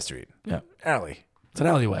 Side street. Yeah. Alley. It's an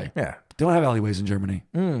alleyway. Yeah. They don't have alleyways in Germany.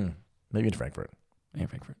 Maybe in Frankfurt.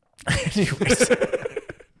 Anyways.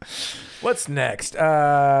 What's next?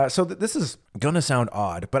 So this is going to sound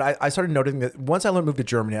odd, but I started noticing that once I moved to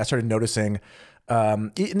Germany, I started noticing,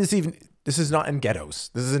 and this is not in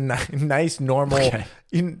ghettos. This is a nice, normal,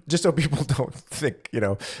 just so people don't think,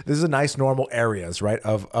 this is a nice, normal areas, right,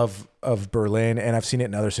 of Berlin, and I've seen it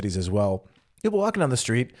in other cities as well. You'll be walking down the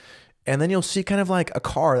street, and then you'll see kind of like a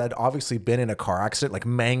car that had obviously been in a car accident, like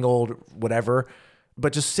mangled, whatever,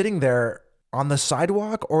 but just sitting there on the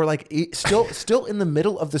sidewalk or like still in the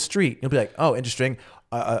middle of the street. You'll be like, oh, interesting.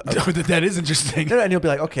 That is interesting. And you'll be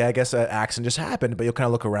like, okay, I guess an accident just happened, but you'll kind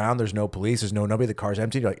of look around. There's no police. There's nobody. The car's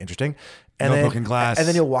empty. You're like, interesting. And no broken glass. And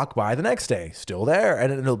then you'll walk by the next day, still there.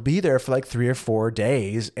 And it'll be there for like 3 or 4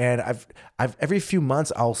 days. And I've every few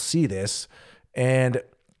months I'll see this, and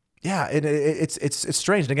yeah, it's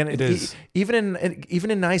strange. And again, it is. Even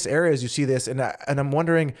in nice areas, you see this, and I'm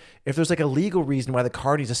wondering if there's like a legal reason why the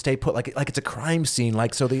car needs to stay put, like it's a crime scene,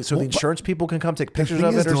 like so the insurance people can come take pictures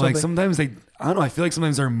of it or something. Like sometimes I don't know. I feel like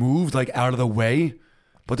sometimes they're moved like out of the way,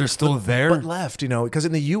 but they're still there. But left, because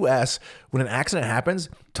in the U.S., when an accident happens,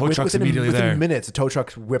 Tow truck's within immediately within there. minutes, the tow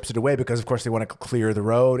truck whips it away because, of course, they want to clear the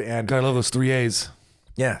road. And Gotta love those 3 A's.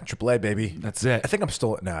 yeah, AAA, baby. That's it. I think I'm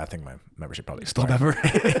still... No, I think my membership probably Still a expired. member? I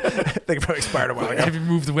think it probably expired a while ago. Have you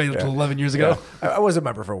moved away 11 years ago? Yeah. I was a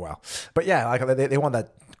member for a while. But yeah, like they want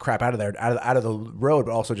that crap out of there, out of the road,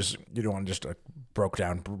 but also just, you don't want just a broke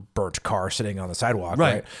down, burnt car sitting on the sidewalk.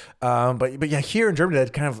 Right. But yeah, here in Germany,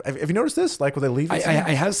 that kind of... Have you noticed this? Like when they leave... I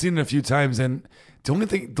have seen it a few times, and the only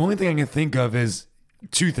thing I can think of is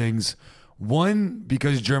two things. One,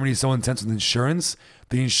 because Germany is so intense with insurance,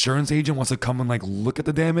 the insurance agent wants to come and like look at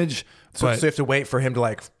the damage. So you have to wait for him to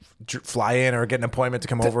like fly in or get an appointment to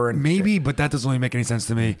come over. And maybe, but that doesn't really make any sense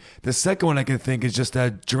to me. The second one I can think is just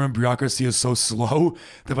that German bureaucracy is so slow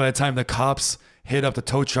that by the time the cops hit up the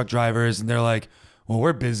tow truck drivers and they're like, well,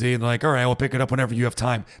 we're busy, and they're like, all right, we'll pick it up whenever you have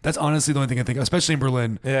time. That's honestly the only thing I think of, especially in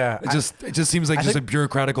Berlin. Yeah. It just seems like just a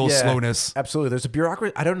bureaucratical slowness. Absolutely. There's a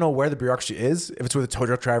bureaucracy. I don't know where the bureaucracy is, if it's with a tow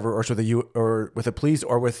truck driver or with the police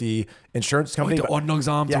or with the insurance company. Like the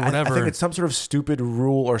Ordnungsamt or whatever. I think it's some sort of stupid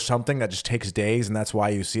rule or something that just takes days, and that's why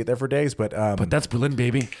you see it there for days. But that's Berlin,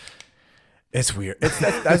 baby. It's weird.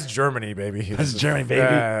 That's Germany, baby. That's Germany,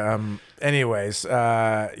 baby. Anyways,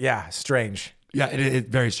 strange. Yeah, it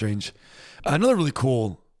very strange. Another really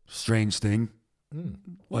cool, strange thing.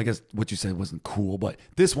 Well, I guess what you said wasn't cool, but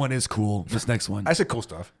this one is cool. This next one. I said cool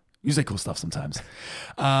stuff. You say cool stuff sometimes.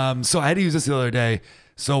 So I had to use this the other day.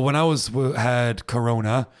 So when I had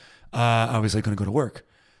Corona, I obviously couldn't go to work.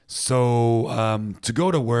 So to go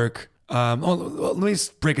to work, let me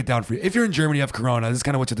just break it down for you. If you're in Germany, you have Corona. This is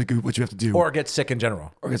kind of what you have to do. Or get sick in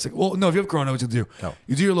general. Or get sick. Well, no, if you have Corona, what you do? No.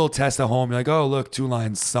 You do your little test at home. You're like, oh, look, 2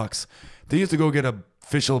 lines, sucks. Then you have to go get a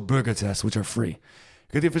official burger test, which are free. You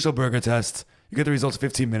get the official burger test. You get the results in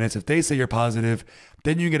 15 minutes. If they say you're positive,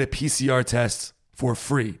 then you get a PCR test for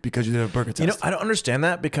free because you did a burger test. I don't understand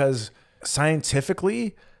that because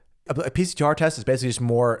scientifically, a PCR test is basically just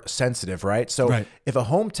more sensitive, right? So if a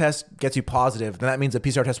home test gets you positive, then that means a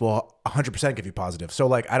PCR test will 100% give you positive. So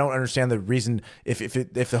like, I don't understand the reason if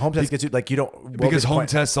the home test gets you, like you don't... Because home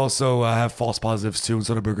tests also have false positives too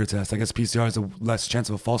instead of burger test. I guess PCR has a less chance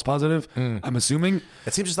of a false positive, I'm assuming.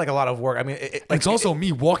 It seems just like a lot of work. I mean, it's also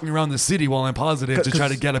me walking around the city while I'm positive to try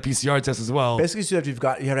to get a PCR test as well. Basically, so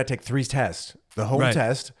you have to take 3 tests. The home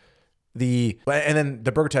test... and then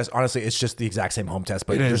the burger test, honestly, it's just the exact same home test,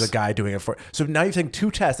 but there's a guy doing it for. So now you've taken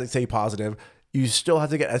 2 tests that say positive. You still have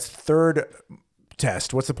to get a 3rd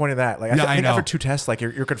test. What's the point of that? Like, I think after 2 tests, like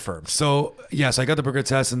you're confirmed. So yes, I got the burger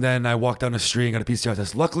test, and then I walked down the street and got a PCR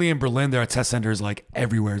test. Luckily, in Berlin, there are test centers like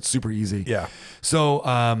everywhere. It's super easy. Yeah. So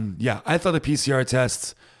I thought the PCR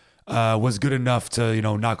test was good enough to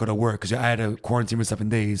not go to work because I had to quarantine for 7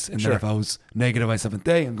 days, and then if I was negative by 7th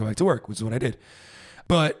day, I'm going back to work, which is what I did.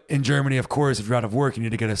 But in Germany, of course, if you're out of work, you need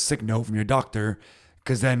to get a sick note from your doctor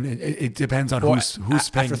because then it depends on who's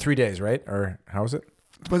paying. After 3 days, right? Or how is it?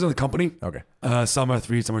 Depends on the company. Okay. Some are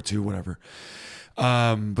 3, some are 2, whatever.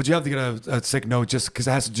 But you have to get a sick note just because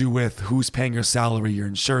it has to do with who's paying your salary, your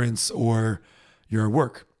insurance, or your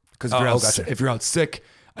work. Because if you're out sick,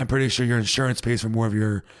 I'm pretty sure your insurance pays for more of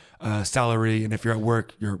your salary, and if you're at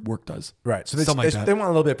work, your work does. Right. So they want a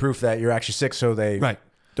little bit of proof that you're actually sick, so they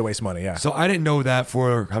waste money. Yeah. So I didn't know that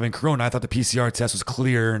for having Corona. I thought the PCR test was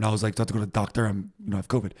clear, and I was like, do I have to go to the doctor? I have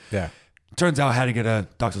COVID. Yeah. Turns out I had to get a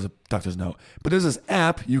doctor's note. But there's this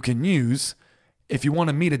app you can use if you want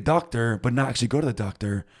to meet a doctor but not actually go to the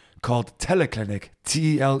doctor called Teleclinic,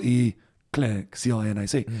 T-E-L-E Clinic,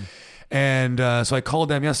 C-L-I-N-I-C. And so I called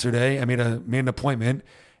them yesterday. I made an appointment,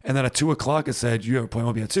 and then at 2:00 it said your appointment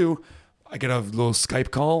will be at 2. I get a little Skype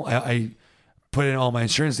call. I put in all my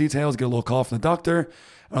insurance details, get a little call from the doctor,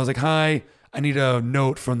 and I was like, "Hi, I need a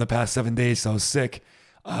note from the past 7 days. So I was sick.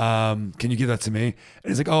 Can you give that to me?" And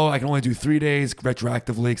he's like, "Oh, I can only do 3 days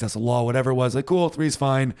retroactively because that's the law, whatever it was." Like, cool, 3 is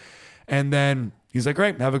fine. And then he's like,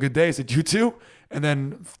 "Great, have a good day." I said, "You too." And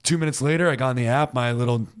then 2 minutes later, I got in the app, my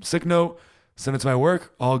little sick note, sent it to my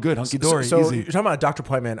work, all good, hunky dory, so easy. you're talking about a doctor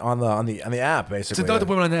appointment on the app, basically. It's a doctor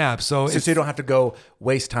appointment on the app, so you don't have to go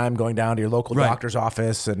waste time going down to your local doctor's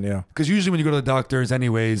office, and because usually when you go to the doctors,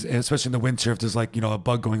 anyways, especially in the winter, if there's like a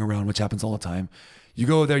bug going around, which happens all the time, you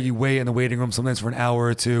go there, you wait in the waiting room, sometimes for an hour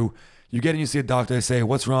or two. You get in, you see a doctor, they say,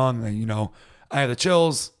 "What's wrong?" And I have the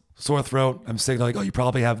chills, sore throat, I'm sick. They're like, "Oh, you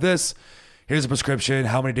probably have this. Here's a prescription.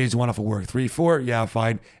 How many days do you want off of work? 3, 4? Yeah,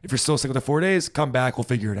 fine. If you're still sick with the 4 days, come back. We'll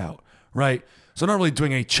figure it out." Right? So I'm not really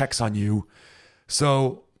doing any checks on you.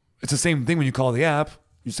 So it's the same thing when you call the app.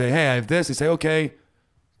 You say, "Hey, I have this." They say, "Okay,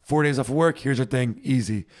 4 days off of work. Here's your thing.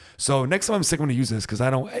 Easy. So next time I'm sick, I'm going to use this because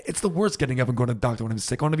it's the worst getting up and going to the doctor when I'm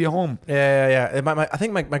sick. I want to be at home. Yeah. I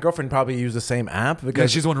think my girlfriend probably used the same app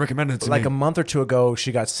because She's the one who recommended it to like me. a month or two ago,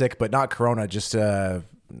 she got sick, but not corona, just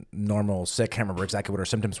normal sick. Can't remember exactly what her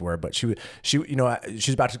symptoms were, but she's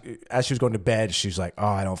about to, as she was going to bed, she's like, oh,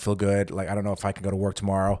 I don't feel good. Like, I don't know if I can go to work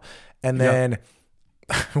tomorrow. And then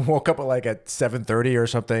woke up at 7:30 or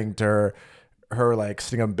something to her like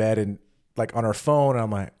sitting on bed and like on her phone. And I'm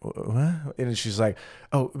like, what? And she's like,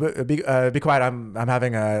 oh, be quiet. I'm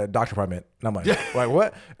having a doctor appointment. And I'm like,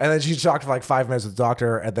 what? And then she talked for like 5 minutes with the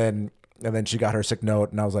doctor, and then she got her sick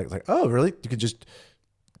note. And I was like, oh, really? You could just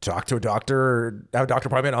talk to a doctor or have a doctor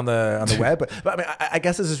appointment on the web. But I mean, I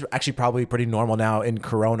guess this is actually probably pretty normal now in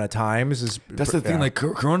Corona times. That's the thing. Like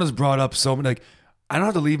Corona's brought up so many, like, I don't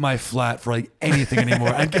have to leave my flat for like anything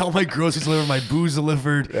anymore. I get all my groceries delivered, my booze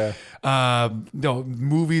delivered,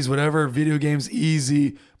 movies, whatever, video games,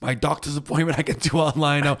 easy. My doctor's appointment I can do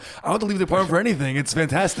online now. I don't have to leave the apartment for anything. It's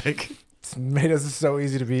fantastic. It's made us so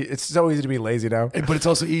easy to be. It's so easy to be lazy now. But it's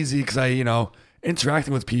also easy because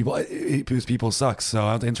interacting with people, because people sucks. So I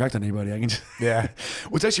don't have to interact with anybody. I can just,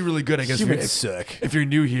 which is actually really good, I guess. Humans suck. If you're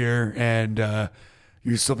new here and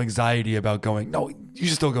you still have anxiety about going, no, you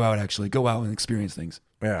should still go out. Actually, go out and experience things.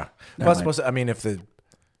 Yeah. Plus, the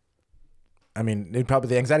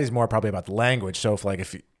anxiety is more probably about the language. So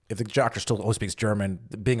if the doctor still always speaks German,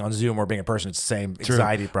 being on Zoom or being in person, it's the same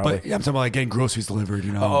anxiety probably. But, I'm talking about like getting groceries delivered.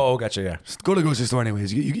 Oh, gotcha. Yeah. Just go to the grocery store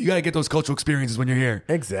anyways. You got to get those cultural experiences when you're here.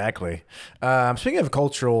 Exactly. Speaking of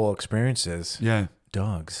cultural experiences,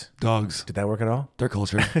 dogs. Did that work at all? Their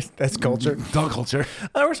culture. That's culture. Dog culture.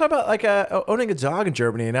 We're talking about like owning a dog in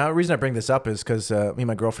Germany. Now, the reason I bring this up is because me and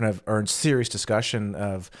my girlfriend have earned serious discussion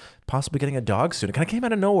of possibly getting a dog soon. It kind of came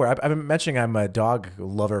out of nowhere. I've been mentioning I'm a dog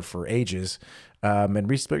lover for ages.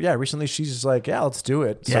 Recently she's just like, yeah, let's do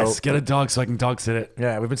it. Yes, get a dog so I can dog sit it.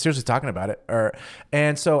 Yeah, we've been seriously talking about it.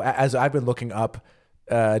 And so as I've been looking up,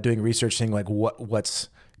 doing research, seeing like what's,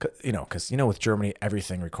 because with Germany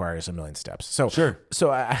everything requires a million steps. So sure. So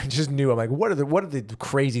I just knew, I'm like, what are the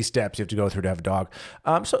crazy steps you have to go through to have a dog?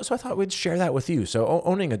 So I thought we'd share that with you. So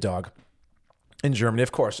owning a dog in Germany,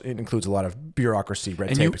 of course, it includes a lot of bureaucity,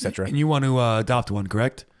 red tape, etc. And you want to adopt one,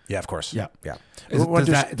 correct? Yeah, of course. Yeah.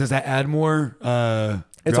 Does that add more?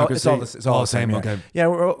 It's all the same. Okay. Yeah,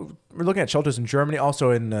 we're looking at shelters in Germany, also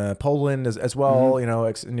in Poland as well.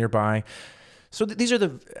 Nearby. So these are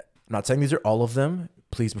I'm not saying these are all of them.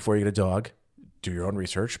 Please, before you get a dog, do your own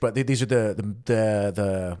research. But these are the what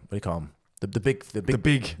do you call them?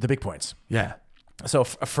 The big points. Yeah. So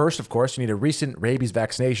first, of course, you need a recent rabies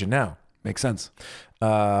vaccination. Now, makes sense.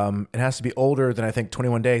 It has to be older than, I think,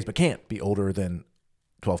 21 days, but can't be older than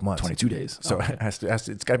 12 months. 22 days. So it's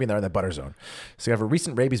got to be in there in that butter zone. So you have a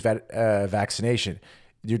recent rabies vaccination.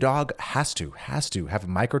 Your dog has to have a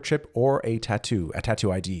microchip or a tattoo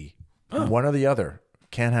ID. One or the other.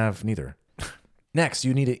 Can't have neither. Next,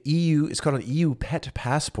 you need an EU. It's called an EU pet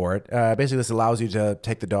passport. Basically, this allows you to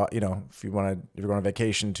take the dog. If you're going on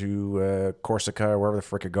vacation to Corsica or wherever the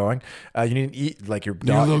frick you're going, you need your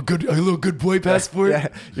dog. A little good boy passport. Yeah,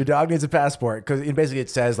 your dog needs a passport because basically it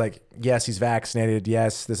says like, yes, he's vaccinated.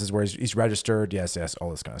 Yes, this is where he's registered. Yes, all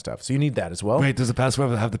this kind of stuff. So you need that as well. Wait, does the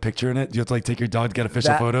passport have the picture in it? Do you have to take your dog to get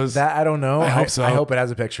official photos? That I don't know. I hope so. I hope it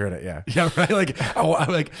has a picture in it. Yeah. Yeah, right.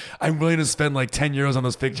 I'm willing to spend like €10 on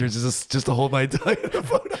those pictures just to hold my dog in a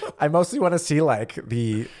photo. I mostly want to see like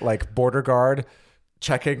the border guard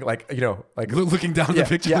checking, looking down the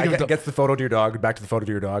picture. Yeah, gets the photo to your dog, back to the photo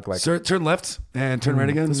to your dog. Like, sir, turn left and turn right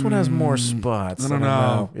again. This one has more spots. I don't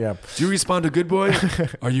know. Yeah. Do you respond to good boy?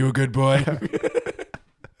 Are you a good boy?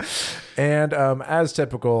 And as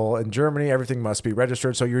typical in Germany, everything must be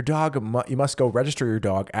registered. So your dog, you must go register your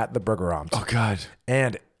dog at the Bürgeramt. Oh God!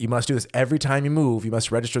 And you must do this every time you move. You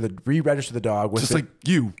must re-register the dog with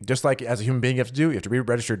just like as a human being you have to do. You have to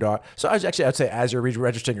re-register your dog. So I'd say as you're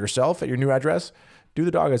re-registering yourself at your new address, do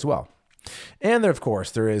the dog as well. And there, of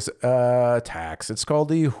course, there is a tax. It's called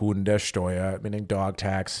the Hundesteuer, meaning dog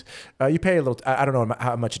tax. You pay a little. I don't know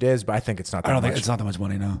how much it is, but I think it's not that much. Think it's not that much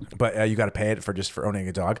money, no. But you got to pay it for owning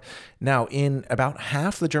a dog. Now, in about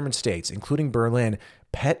half the German states, including Berlin,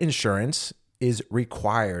 pet insurance is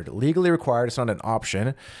required, legally required. It's not an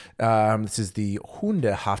option. This is the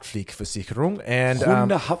Hundehaftpflichtversicherung, and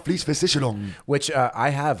Hundehaftpflichtversicherung, which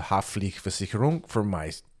I have Haftpflichtversicherung for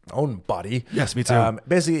my own body. Yes, me too.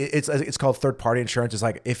 Basically, it's called third party insurance. It's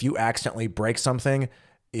like if you accidentally break something,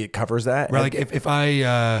 it covers that. Right, like if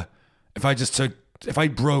I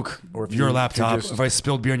broke your laptop, if I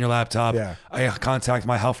spilled beer on your laptop, I contact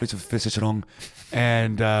my Haftpflichtversicherung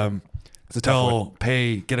and they'll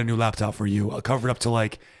get a new laptop for you. I'll cover it up to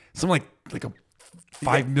like something like a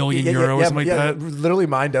 5 million euro or something like that. Literally,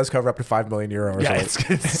 mine does cover up to 5 million euro. Or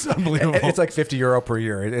something. It's unbelievable. It's like 50 euro per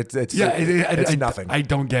year. It's nothing. I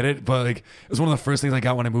don't get it, but like it was one of the first things I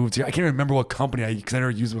got when I moved here. I can't remember what company because I never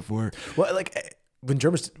used it before. Well, like when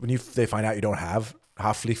Germans, they find out you don't have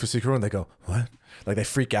Haftpflichtversicherung, they go, what? Like they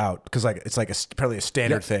freak out because like it's like apparently a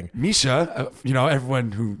standard thing. Misha,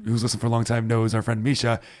 everyone who's listened for a long time knows our friend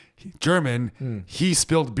Misha, German. He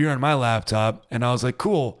spilled beer on my laptop, and I was like,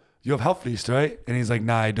 cool. You have Haftpflicht, right? And he's like,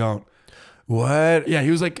 nah, I don't. What? Yeah,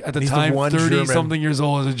 he was like at the time 30-something years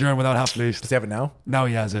old as a German without Haftpflicht. Does he have it now? Now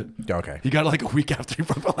he has it. Okay. He got it like a week after he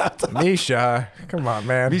broke the laptop. Misha, come on,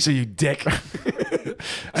 man. Misha, you dick.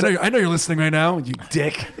 I know you're listening right now, you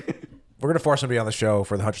dick. We're going to force him to be on the show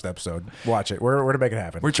for the 100th episode. Watch it. We're going to make it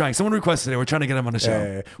happen. We're trying. Someone requested it. We're trying to get him on the show.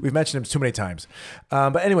 Yeah. We've mentioned him too many times.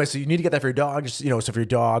 But anyway, so you need to get that for your dog. Just, so for your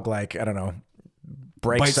dog, like, I don't know,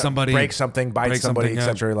 break something, bite somebody,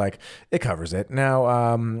 etc. Like it covers it.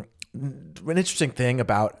 Now, an interesting thing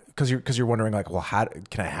about because you're wondering like, well, how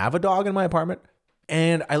can I have a dog in my apartment?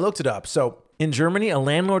 And I looked it up. So in Germany, a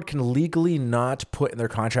landlord can legally not put in their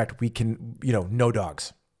contract no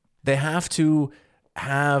dogs. They have to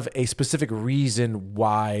have a specific reason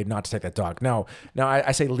why not to take that dog. Now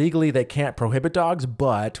I say legally they can't prohibit dogs,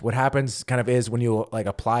 but what happens kind of is when you like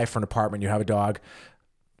apply for an apartment, you have a dog.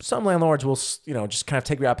 Some landlords will, just kind of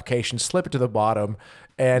take your application, slip it to the bottom,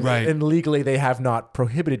 and legally they have not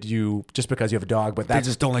prohibited you just because you have a dog, but they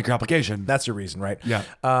just don't like your application. That's the reason, right? Yeah.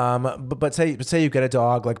 But say you get a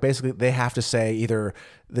dog, like basically they have to say either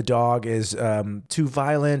the dog is too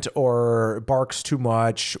violent or barks too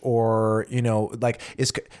much, or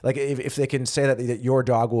if they can say that your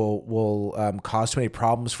dog will cause too many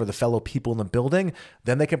problems for the fellow people in the building,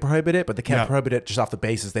 then they can prohibit it. But they can't prohibit it just off the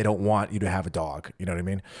basis they don't want you to have a dog. You know what I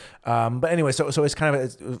mean? But anyway, so it's kind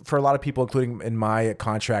of for a lot of people, including in my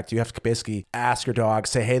contract, you have to basically ask your dog,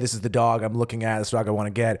 say, hey, this is the dog I'm looking at, this dog I want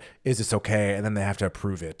to get. Is this okay? And then they have to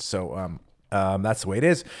approve it. So that's the way it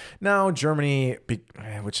is. Now, Germany,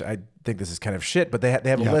 which I think this is kind of shit, but they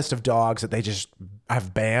have a list of dogs that they just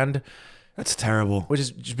have banned. That's terrible. Which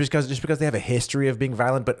is just because they have a history of being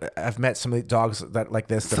violent. But I've met some of the dogs that like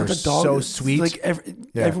this that are so sweet. Like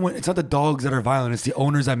everyone, it's not the dogs that are violent. It's the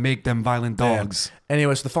owners that make them violent dogs. Yeah.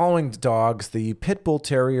 Anyway, so the following dogs: the Pit Bull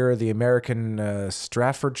Terrier, the American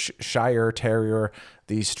Staffordshire Terrier,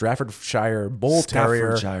 the Staffordshire Bull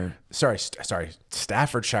Terrier.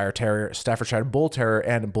 Staffordshire Terrier, Staffordshire Bull Terrier,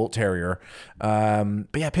 and Bull Terrier. But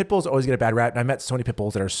yeah, pit bulls always get a bad rap. And I met so many pit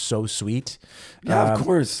bulls that are so sweet. Yeah, of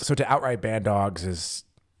course. So to outright ban dogs is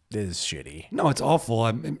shitty. No, it's awful.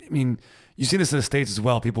 I mean, you see this in the States as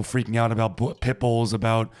well. People freaking out about pit bulls,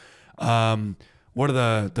 about what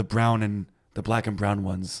are the brown and the black and brown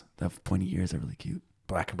ones that have pointy ears. They're really cute.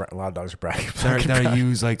 Black and brown. A lot of dogs are black. They're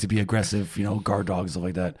used like to be aggressive, guard dogs, stuff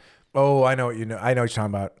like that. Oh, I know what you're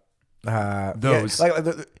talking about. Those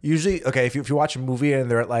usually okay. If you watch a movie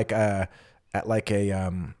and they're at like a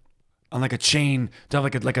on like a chain, to have a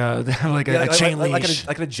chain leash,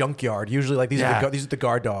 like in a junkyard. Usually, like these are the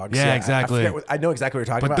guard dogs. Yeah, exactly. I know exactly what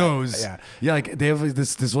you're talking about. But those, like they have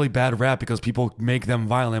this really bad rap because people make them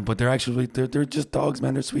violent, but they're actually they're just dogs,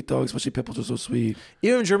 man. They're sweet dogs. Especially pit bulls are so sweet.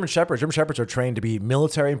 Even German shepherds are trained to be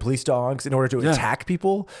military and police dogs in order to attack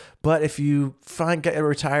people. But if you get a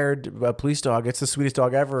retired police dog, it's the sweetest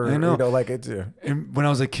dog ever. I know. And when I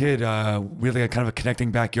was a kid, we had like a kind of a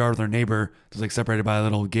connecting backyard with our neighbor. It was like separated by a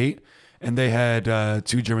little gate. And they had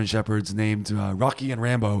two German shepherds named Rocky and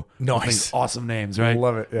Rambo. Nice. Awesome names, right?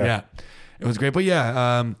 Love it. Yeah. It was great. But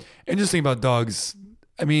interesting about dogs.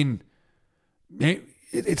 I mean,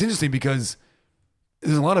 it's interesting because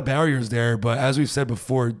there's a lot of barriers there. But as we've said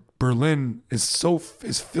before, Berlin is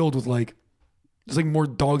filled with there's like more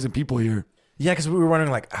dogs than people here. Yeah, because we were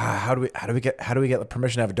wondering like, how do we get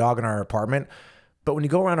permission to have a dog in our apartment? But when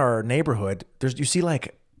you go around our neighborhood, you see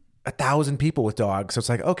like 1,000 people with dogs, so it's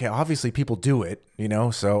like, okay, obviously people do it,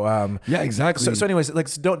 So yeah, exactly. So anyways, like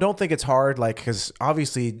don't think it's hard, like because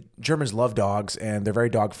obviously Germans love dogs and they're very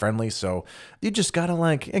dog friendly. So you just gotta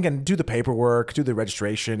again do the paperwork, do the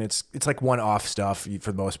registration. It's like one-off stuff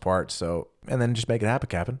for the most part. So and then just make it happen,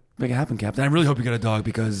 Captain. Make it happen, Captain. I really hope you get a dog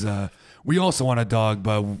because we also want a dog,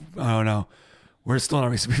 but I don't know. We're still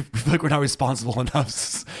we feel like we're not responsible enough.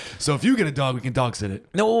 So if you get a dog, we can dog sit it.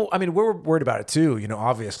 No, I mean we're worried about it too.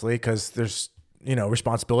 Obviously because there's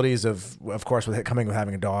responsibilities of course, with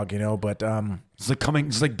having a dog, but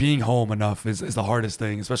It's like being home enough is the hardest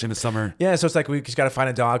thing, especially in the summer. yeah, so it's like we just got to find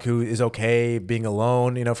a dog who is okay being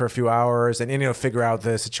alone, for a few hours, and figure out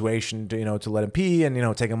the situation to let him pee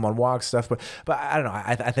and take him on walks, stuff. But I don't know.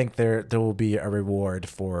 I think there will be a reward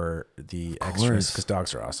for the extras because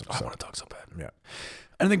dogs are awesome. I So want a dog so bad. yeah,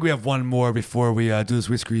 I think we have one more before we do this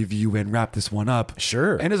whiskey review and wrap this one up.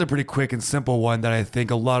 sure. And it's a pretty quick and simple one that I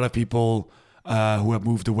think a lot of people who have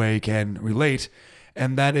moved away can relate,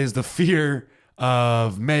 and that is the fear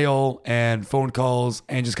of mail and phone calls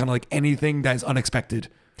and just kind of like anything that's unexpected.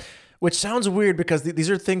 Which sounds weird because these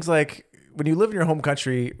are things like when you live in your home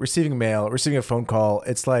country, receiving mail, receiving a phone call,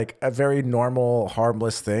 it's like a very normal,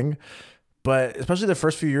 harmless thing. But especially the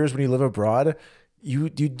first few years when you live abroad, you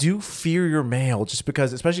do fear your mail just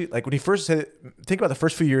because, especially like when you first think about the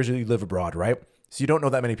first few years that you live abroad, right? So you don't know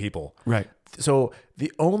that many people. Right. So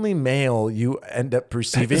the only mail you end up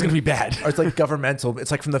receiving It's going to be bad. or it's like governmental.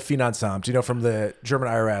 It's like from the Finanzamt, from the German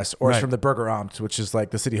IRS, or it's Right. from the Bürgeramt, which is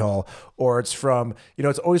like the city hall, or it's from,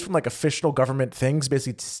 it's always from like official government things,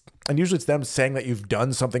 basically. And usually it's them saying that you've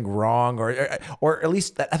done something wrong, or at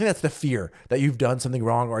least I think that's the fear that you've done something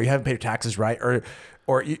wrong, or you haven't paid your taxes right,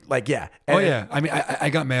 or you, like, yeah. Oh yeah. I mean, I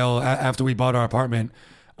got mail after we bought our apartment.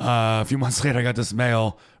 A few months later, I got this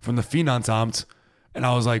mail from the Finanzamt. And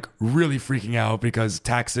I was like really freaking out because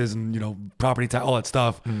taxes and property tax, all that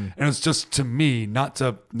stuff. And it was just to me, not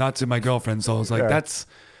to my girlfriend. So I was like, that's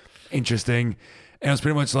interesting. And it was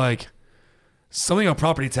pretty much like something on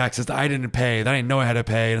property taxes that I didn't pay, that I didn't know I had to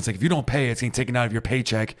pay. And it's like, if you don't pay, it's getting taken out of your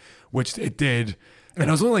paycheck, which it did. And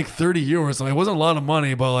it was only like 30 euros. So it wasn't a lot of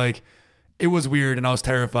money, but like it was weird and I was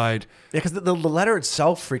terrified. Yeah, because the letter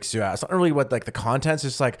itself freaks you out. It's not really what like the contents.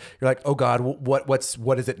 It's like you're like, oh God, what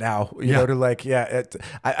is it now? You know, to like, yeah.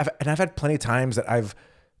 I've had plenty of times that I've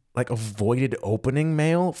like avoided opening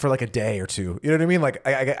mail for like a day or two. You know what I mean? Like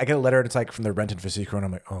I get a letter and it's like from the Renten Versicherung and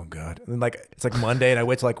I'm like, oh God. And then like it's like Monday and I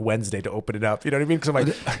wait till like Wednesday to open it up. You know what I mean? Because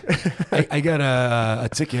I'm like, I got a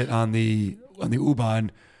ticket on the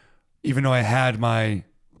U-Bahn, even though I had my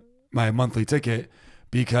monthly ticket,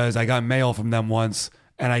 because I got mail from them once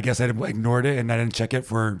and I guess I ignored it and I didn't check it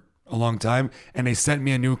for a long time. And they sent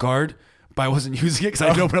me a new card, but I wasn't using it because I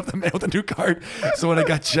didn't open up the mail with a new card. So when I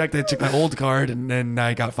got checked, I checked my old card and then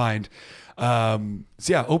I got fined. So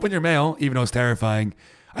yeah, open your mail, even though it's terrifying.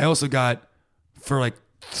 I also got, for like,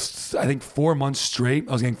 I think 4 months straight,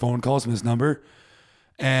 I was getting phone calls from this number.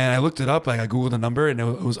 And I looked it up, like I Googled the number and it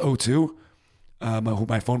was O2.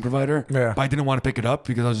 My phone provider, Yeah. but I didn't want to pick it up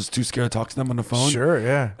because I was just too scared to talk to them on the phone. sure,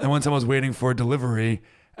 yeah. And one time I was waiting for a delivery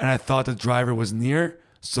and I thought the driver was near.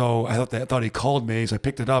 So I thought he called me. So I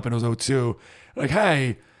picked it up and it was O2. Like,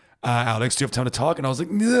 hey, Alex, do you have time to talk? And I was like,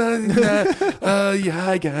 yeah,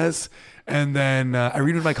 I guess. And then I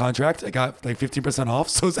renewed my contract. I got like 15% off.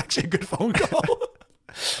 So it's actually a good phone call.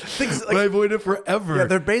 Things But I avoided it forever. Yeah,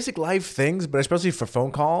 they're basic life things, but especially for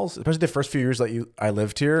phone calls, especially the first few years that I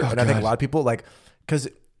lived here, and I think a God. lot of people like because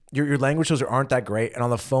your language skills aren't that great, and on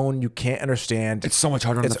the phone you can't understand. It's so much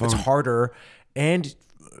harder on the phone. It's harder, and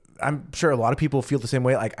I'm sure a lot of people feel the same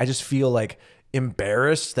way. Like I just feel like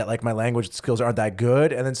embarrassed that like my language skills aren't that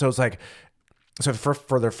good, and then so it's like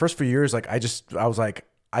for the first few years, like I was like.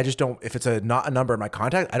 I just don't, if it's not a number in my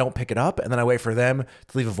contact, I don't pick it up. And then I wait for them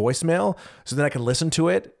to leave a voicemail. So then I can listen to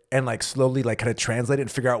it and like slowly like kind of translate it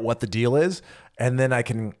and figure out what the deal is. And then I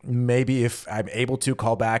can maybe, if I'm able to,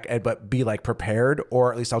 call back but be like prepared,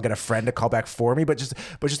 or at least I'll get a friend to call back for me. But just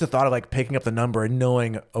the thought of like picking up the number and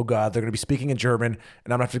knowing, oh God, they're going to be speaking in German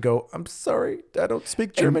and I'm gonna have to go, I'm sorry, I don't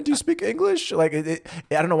speak German. Do you speak English? Like I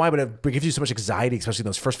don't know why, but it gives you so much anxiety, especially in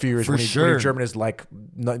those first few years when your German is like,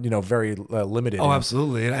 very limited. Oh,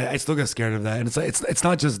 absolutely. And I still get scared of that. And it's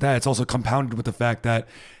not just that. It's also compounded with the fact that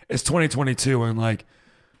it's 2022 and like,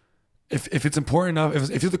 if it's important enough,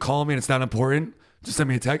 if you have to call me and it's not important, just send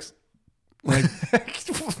me a text. Like,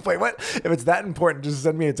 wait, what? If it's that important, just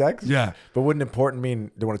send me a text? yeah. But wouldn't important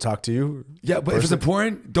mean they want to talk to you? Yeah, but if it's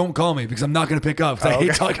important, don't call me because I'm not going to pick up. 'Cause I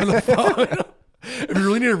hate talking on the phone. If you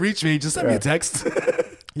really need to reach me, just send me a text.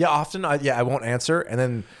 Yeah, often I won't answer, and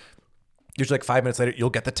then usually like 5 minutes later you'll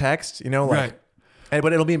get the text, Right.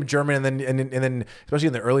 But it'll be in German, and then especially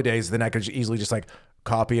in the early days, then I could easily just like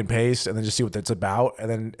copy and paste, and then just see what it's about,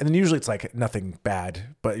 and then usually it's like nothing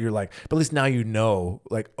bad, but you're like, but at least now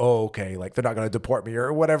like, oh, okay, like they're not gonna deport me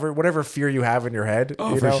or whatever fear you have in your head.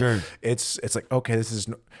 Oh, for sure. It's like, okay, this is,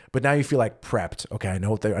 but now you feel like prepped. Okay, I know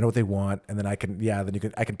what they want, and then I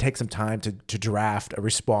can take some time to draft a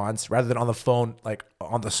response rather than on the phone, like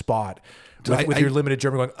on the spot. With your limited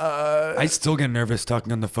German going, I still get nervous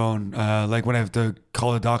talking on the phone. Like when I have to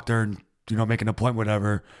call a doctor and make an appointment,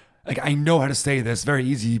 whatever. Like, I know how to say this, very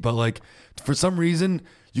easy, but like for some reason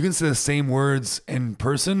you can say the same words in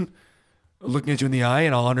person, looking at you in the eye,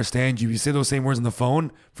 and I'll understand you. You say those same words on the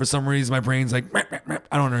phone. For some reason, my brain's like, meh, meh, meh.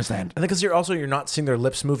 I don't understand. I think because you're not seeing their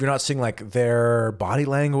lips move. You're not seeing like their body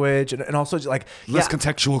language, and also like Less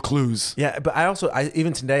contextual clues. Yeah, but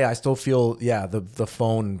even today I still feel the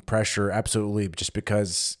phone pressure absolutely, just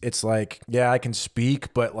because it's like I can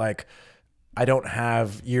speak, but like I don't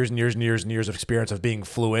have years and years and years and years of experience of being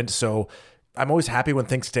fluent. So I'm always happy when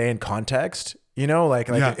things stay in context.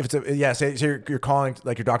 If it's say you're calling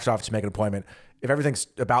like your doctor's office to make an appointment. If everything's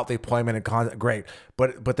about the appointment and great,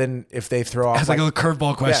 but then if they throw off it's like a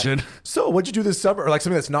curveball question. Yeah, so what'd you do this summer, or like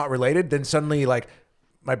something that's not related, then suddenly like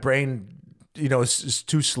my brain, is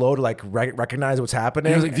too slow to like recognize what's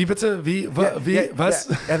happening. Like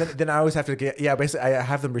was. And then I always have to basically I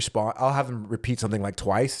have them respond. I'll have them repeat something like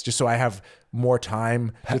twice, just so I have more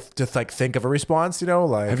time to like think of a response.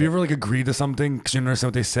 Like, have you ever like agreed to something because you didn't understand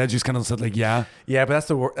what they said? You just kind of said like, yeah, but that's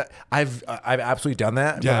the word. I've absolutely done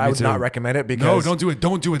that. Yeah, but I would not recommend it because no,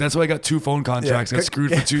 don't do it. That's why I got 2 phone contracts. Got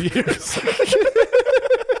screwed for 2 years.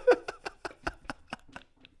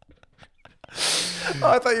 Oh,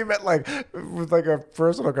 I thought you meant like with like a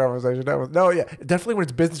personal conversation. Definitely when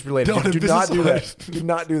it's business related. No, do not do that. Do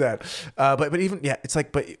not do that. But even it's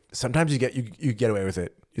like, but sometimes you get away with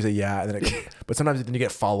it. You say and then but sometimes then you get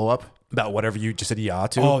follow up about whatever you just said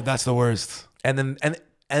to. Oh, that's the worst. And then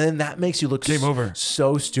that makes you look game over.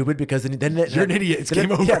 So stupid, because then you're an idiot. It's game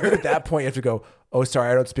over. Yeah, at that point you have to go, oh, sorry,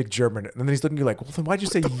 I don't speak German. And then he's looking at you like, well, then why'd you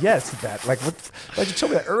say yes to that? Like, why'd you tell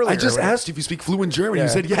me that earlier? I just asked you if you speak fluent German. You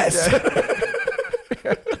said yes.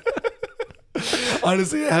 Yeah.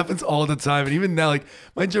 Honestly, it happens all the time. And even now, like,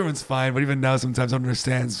 my German's fine, but even now sometimes I don't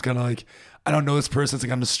understand. It's kind of like, I don't know this person. It's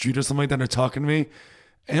like on the street or something like that, and they're talking to me.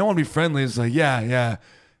 And I don't want to be friendly. It's like, yeah.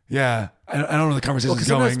 I don't know where the conversation's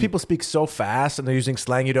going. Sometimes people speak so fast and they're using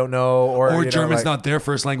slang you don't know. Or German's not their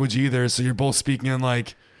first language either. So you're both speaking in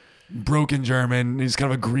like broken German. And he's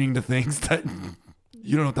kind of agreeing to things that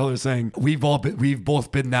you don't know what the hell they're saying. We've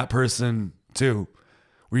both been that person too,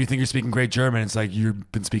 where you think you're speaking great German. It's like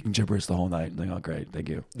you've been speaking gibberish the whole night. Like, oh, great. Thank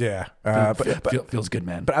you. Yeah. Feels good,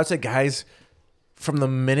 man. But I would say, guys, from the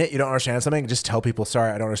minute you don't understand something, just tell people,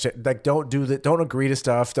 sorry, I don't understand. Like, don't do that. Don't agree to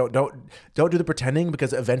stuff. Don't do the pretending,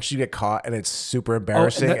 because eventually you get caught and it's super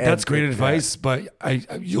embarrassing. That's great advice, but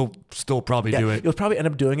you'll still probably do it. You'll probably end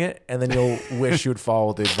up doing it, and then you'll wish you would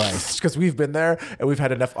follow the advice, because we've been there and we've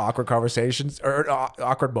had enough awkward conversations or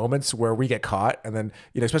awkward moments where we get caught, and then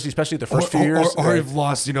especially the first few years, or you've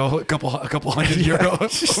lost a couple hundred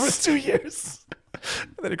euros over 2 years.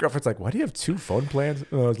 And then your girlfriend's like, why do you have 2 phone plans?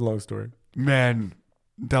 Oh, it's a long story. Man,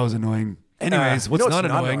 that was annoying. Anyways, what's not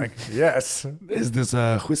annoying? Yes, is this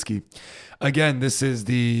whiskey. Again, this is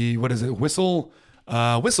the, what is it? Whistle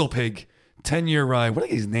Pig 10-year rye. What are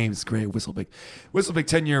these names? Great. Whistle Pig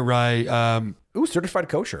 10-year rye. Certified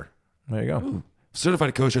kosher. There you go. Ooh.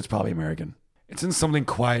 Certified kosher. It's probably American. It's in something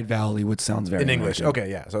Quiet Valley, which sounds very in English. American.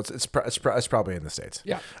 Okay, yeah. So it's probably in the States.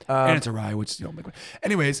 Yeah, and it's a rye, which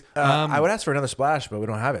anyways, I would ask for another splash, but we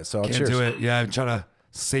don't have it. So can't cheers. do it. Yeah, I'm trying to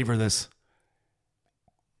savor this.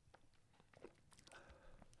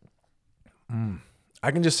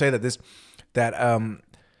 I can just say that this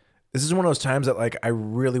is one of those times that like I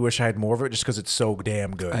really wish I had more of it, just because it's so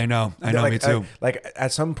damn good. I know, like, me too.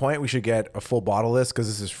 At some point we should get a full bottle of this,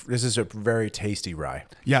 because this is a very tasty rye.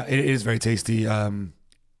 Yeah, it is very tasty. I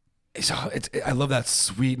love that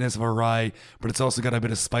sweetness of a rye, but it's also got a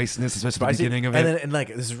bit of spiciness, especially at the beginning of it. And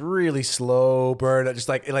like this really slow burn, just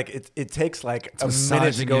like it takes like a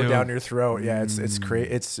minute to go down your throat. Yeah,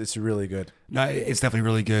 it's really good. No, it's definitely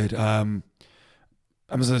really good.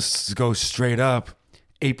 I'm just gonna go straight up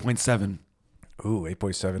 8.7. Ooh,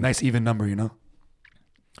 8.7. Nice even number,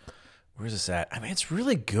 Where's this at? I mean, it's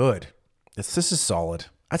really good. This is solid.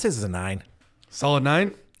 I'd say this is a 9. Solid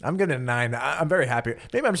 9. I'm giving it a 9. I'm very happy.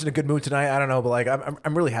 Maybe I'm just in a good mood tonight. I don't know, but like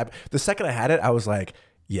I'm really happy. The second I had it, I was like,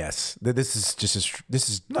 yes, this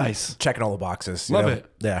is nice. Checking all the boxes. Love it.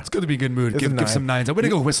 Yeah, it's good to be in a good mood. Give some 9s. I'm gonna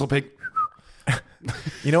go Whistle Pig.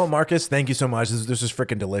 You know what, Marcus? Thank you so much. This is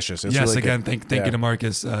freaking delicious. It's yes, really again, good. thank you to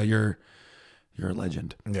Marcus. You're a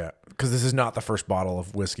legend. Yeah, because this is not the first bottle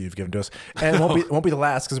of whiskey you've given to us, and it won't be the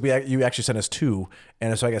last, because you actually sent us 2,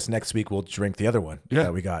 and so I guess next week we'll drink the other one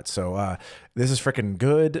that we got. So this is freaking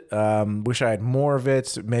good. Wish I had more of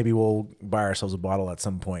it. Maybe we'll buy ourselves a bottle at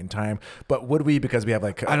some point in time. But would we? Because we have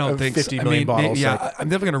like I don't think 50 so. million bottles. Yeah, I'm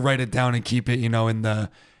definitely gonna write it down and keep it, in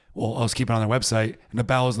the well, I'll just keep it on their website. And the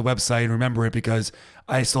bowel is the website, and remember it because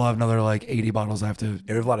I still have another like 80 bottles I have to Yeah,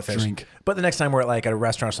 we have a lot of fish. drink. But the next time we're at a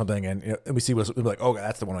restaurant or something and we see we'll be like, oh,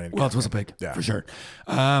 that's the one I need to Well, get. it's Whistle Pig, Yeah. for sure.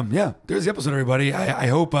 Yeah, there's the episode, everybody. I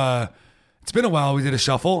hope it's been a while. We did a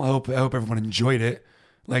shuffle. I hope everyone enjoyed it.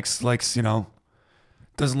 Likes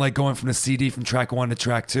doesn't like going from the CD from track 1 to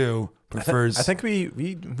track 2. Prefers. I think we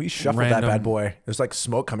shuffled that bad boy. There's like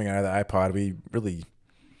smoke coming out of the iPod. We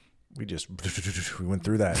went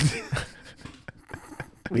through that.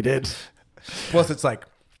 we did. Plus, it's like,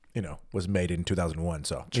 was made in 2001.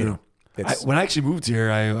 So, When I actually moved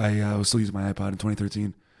here, I was still using my iPod in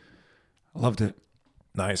 2013. I loved it.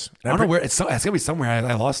 Nice. I don't know where it's gotta be somewhere.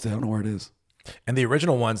 I lost it. I don't know where it is. And the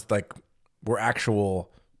original ones were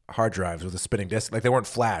actual hard drives with a spinning disc. Like they weren't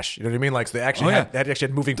flash. You know what I mean? Like so they actually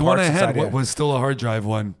had moving The parts one I had inside. was still a hard drive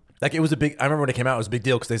one. Like it was a big. I remember when it came out, it was a big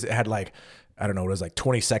deal because they had like, I don't know, it was like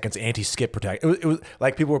 20 seconds anti-skip protect. It was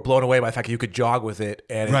like people were blown away by the fact that you could jog with it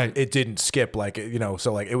and it didn't skip. Like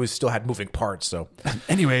so like it was still had moving parts. So,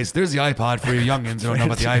 anyways, there's the iPod for you youngins who don't know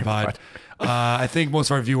about the iPod. I think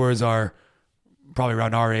most of our viewers are probably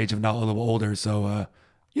around our age, if not a little older. So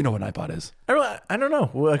you know what an iPod is. I don't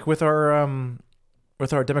know. Like with our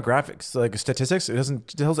demographics, like statistics, it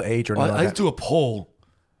doesn't tell us age or anything. I do a poll,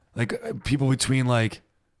 like people between like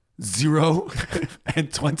 0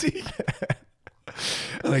 and 20,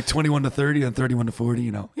 and like 21 to 30 and 31 to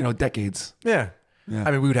 40. Decades. Yeah. Yeah.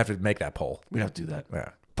 I mean, we would have to make that poll. We'd have to do that. Yeah.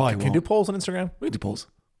 Probably Can you do polls on Instagram? We do polls.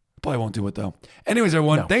 Probably won't do it though. Anyways,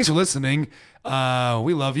 everyone, thanks for listening.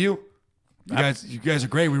 We love you. You guys are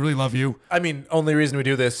great. We really love you. I mean, only reason we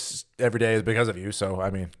do this every day is because of you. So, I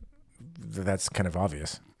mean, that's kind of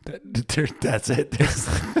obvious. That's it.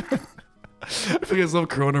 I feel like it's a little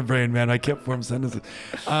Corona brain, man. I can't form sentences.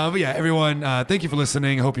 But yeah, everyone, thank you for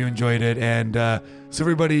listening. I hope you enjoyed it. And so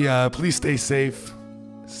everybody, please stay safe,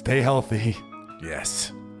 stay healthy.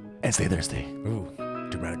 Yes. And stay thirsty. Ooh,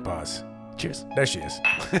 dramatic pause. Cheers. There she is.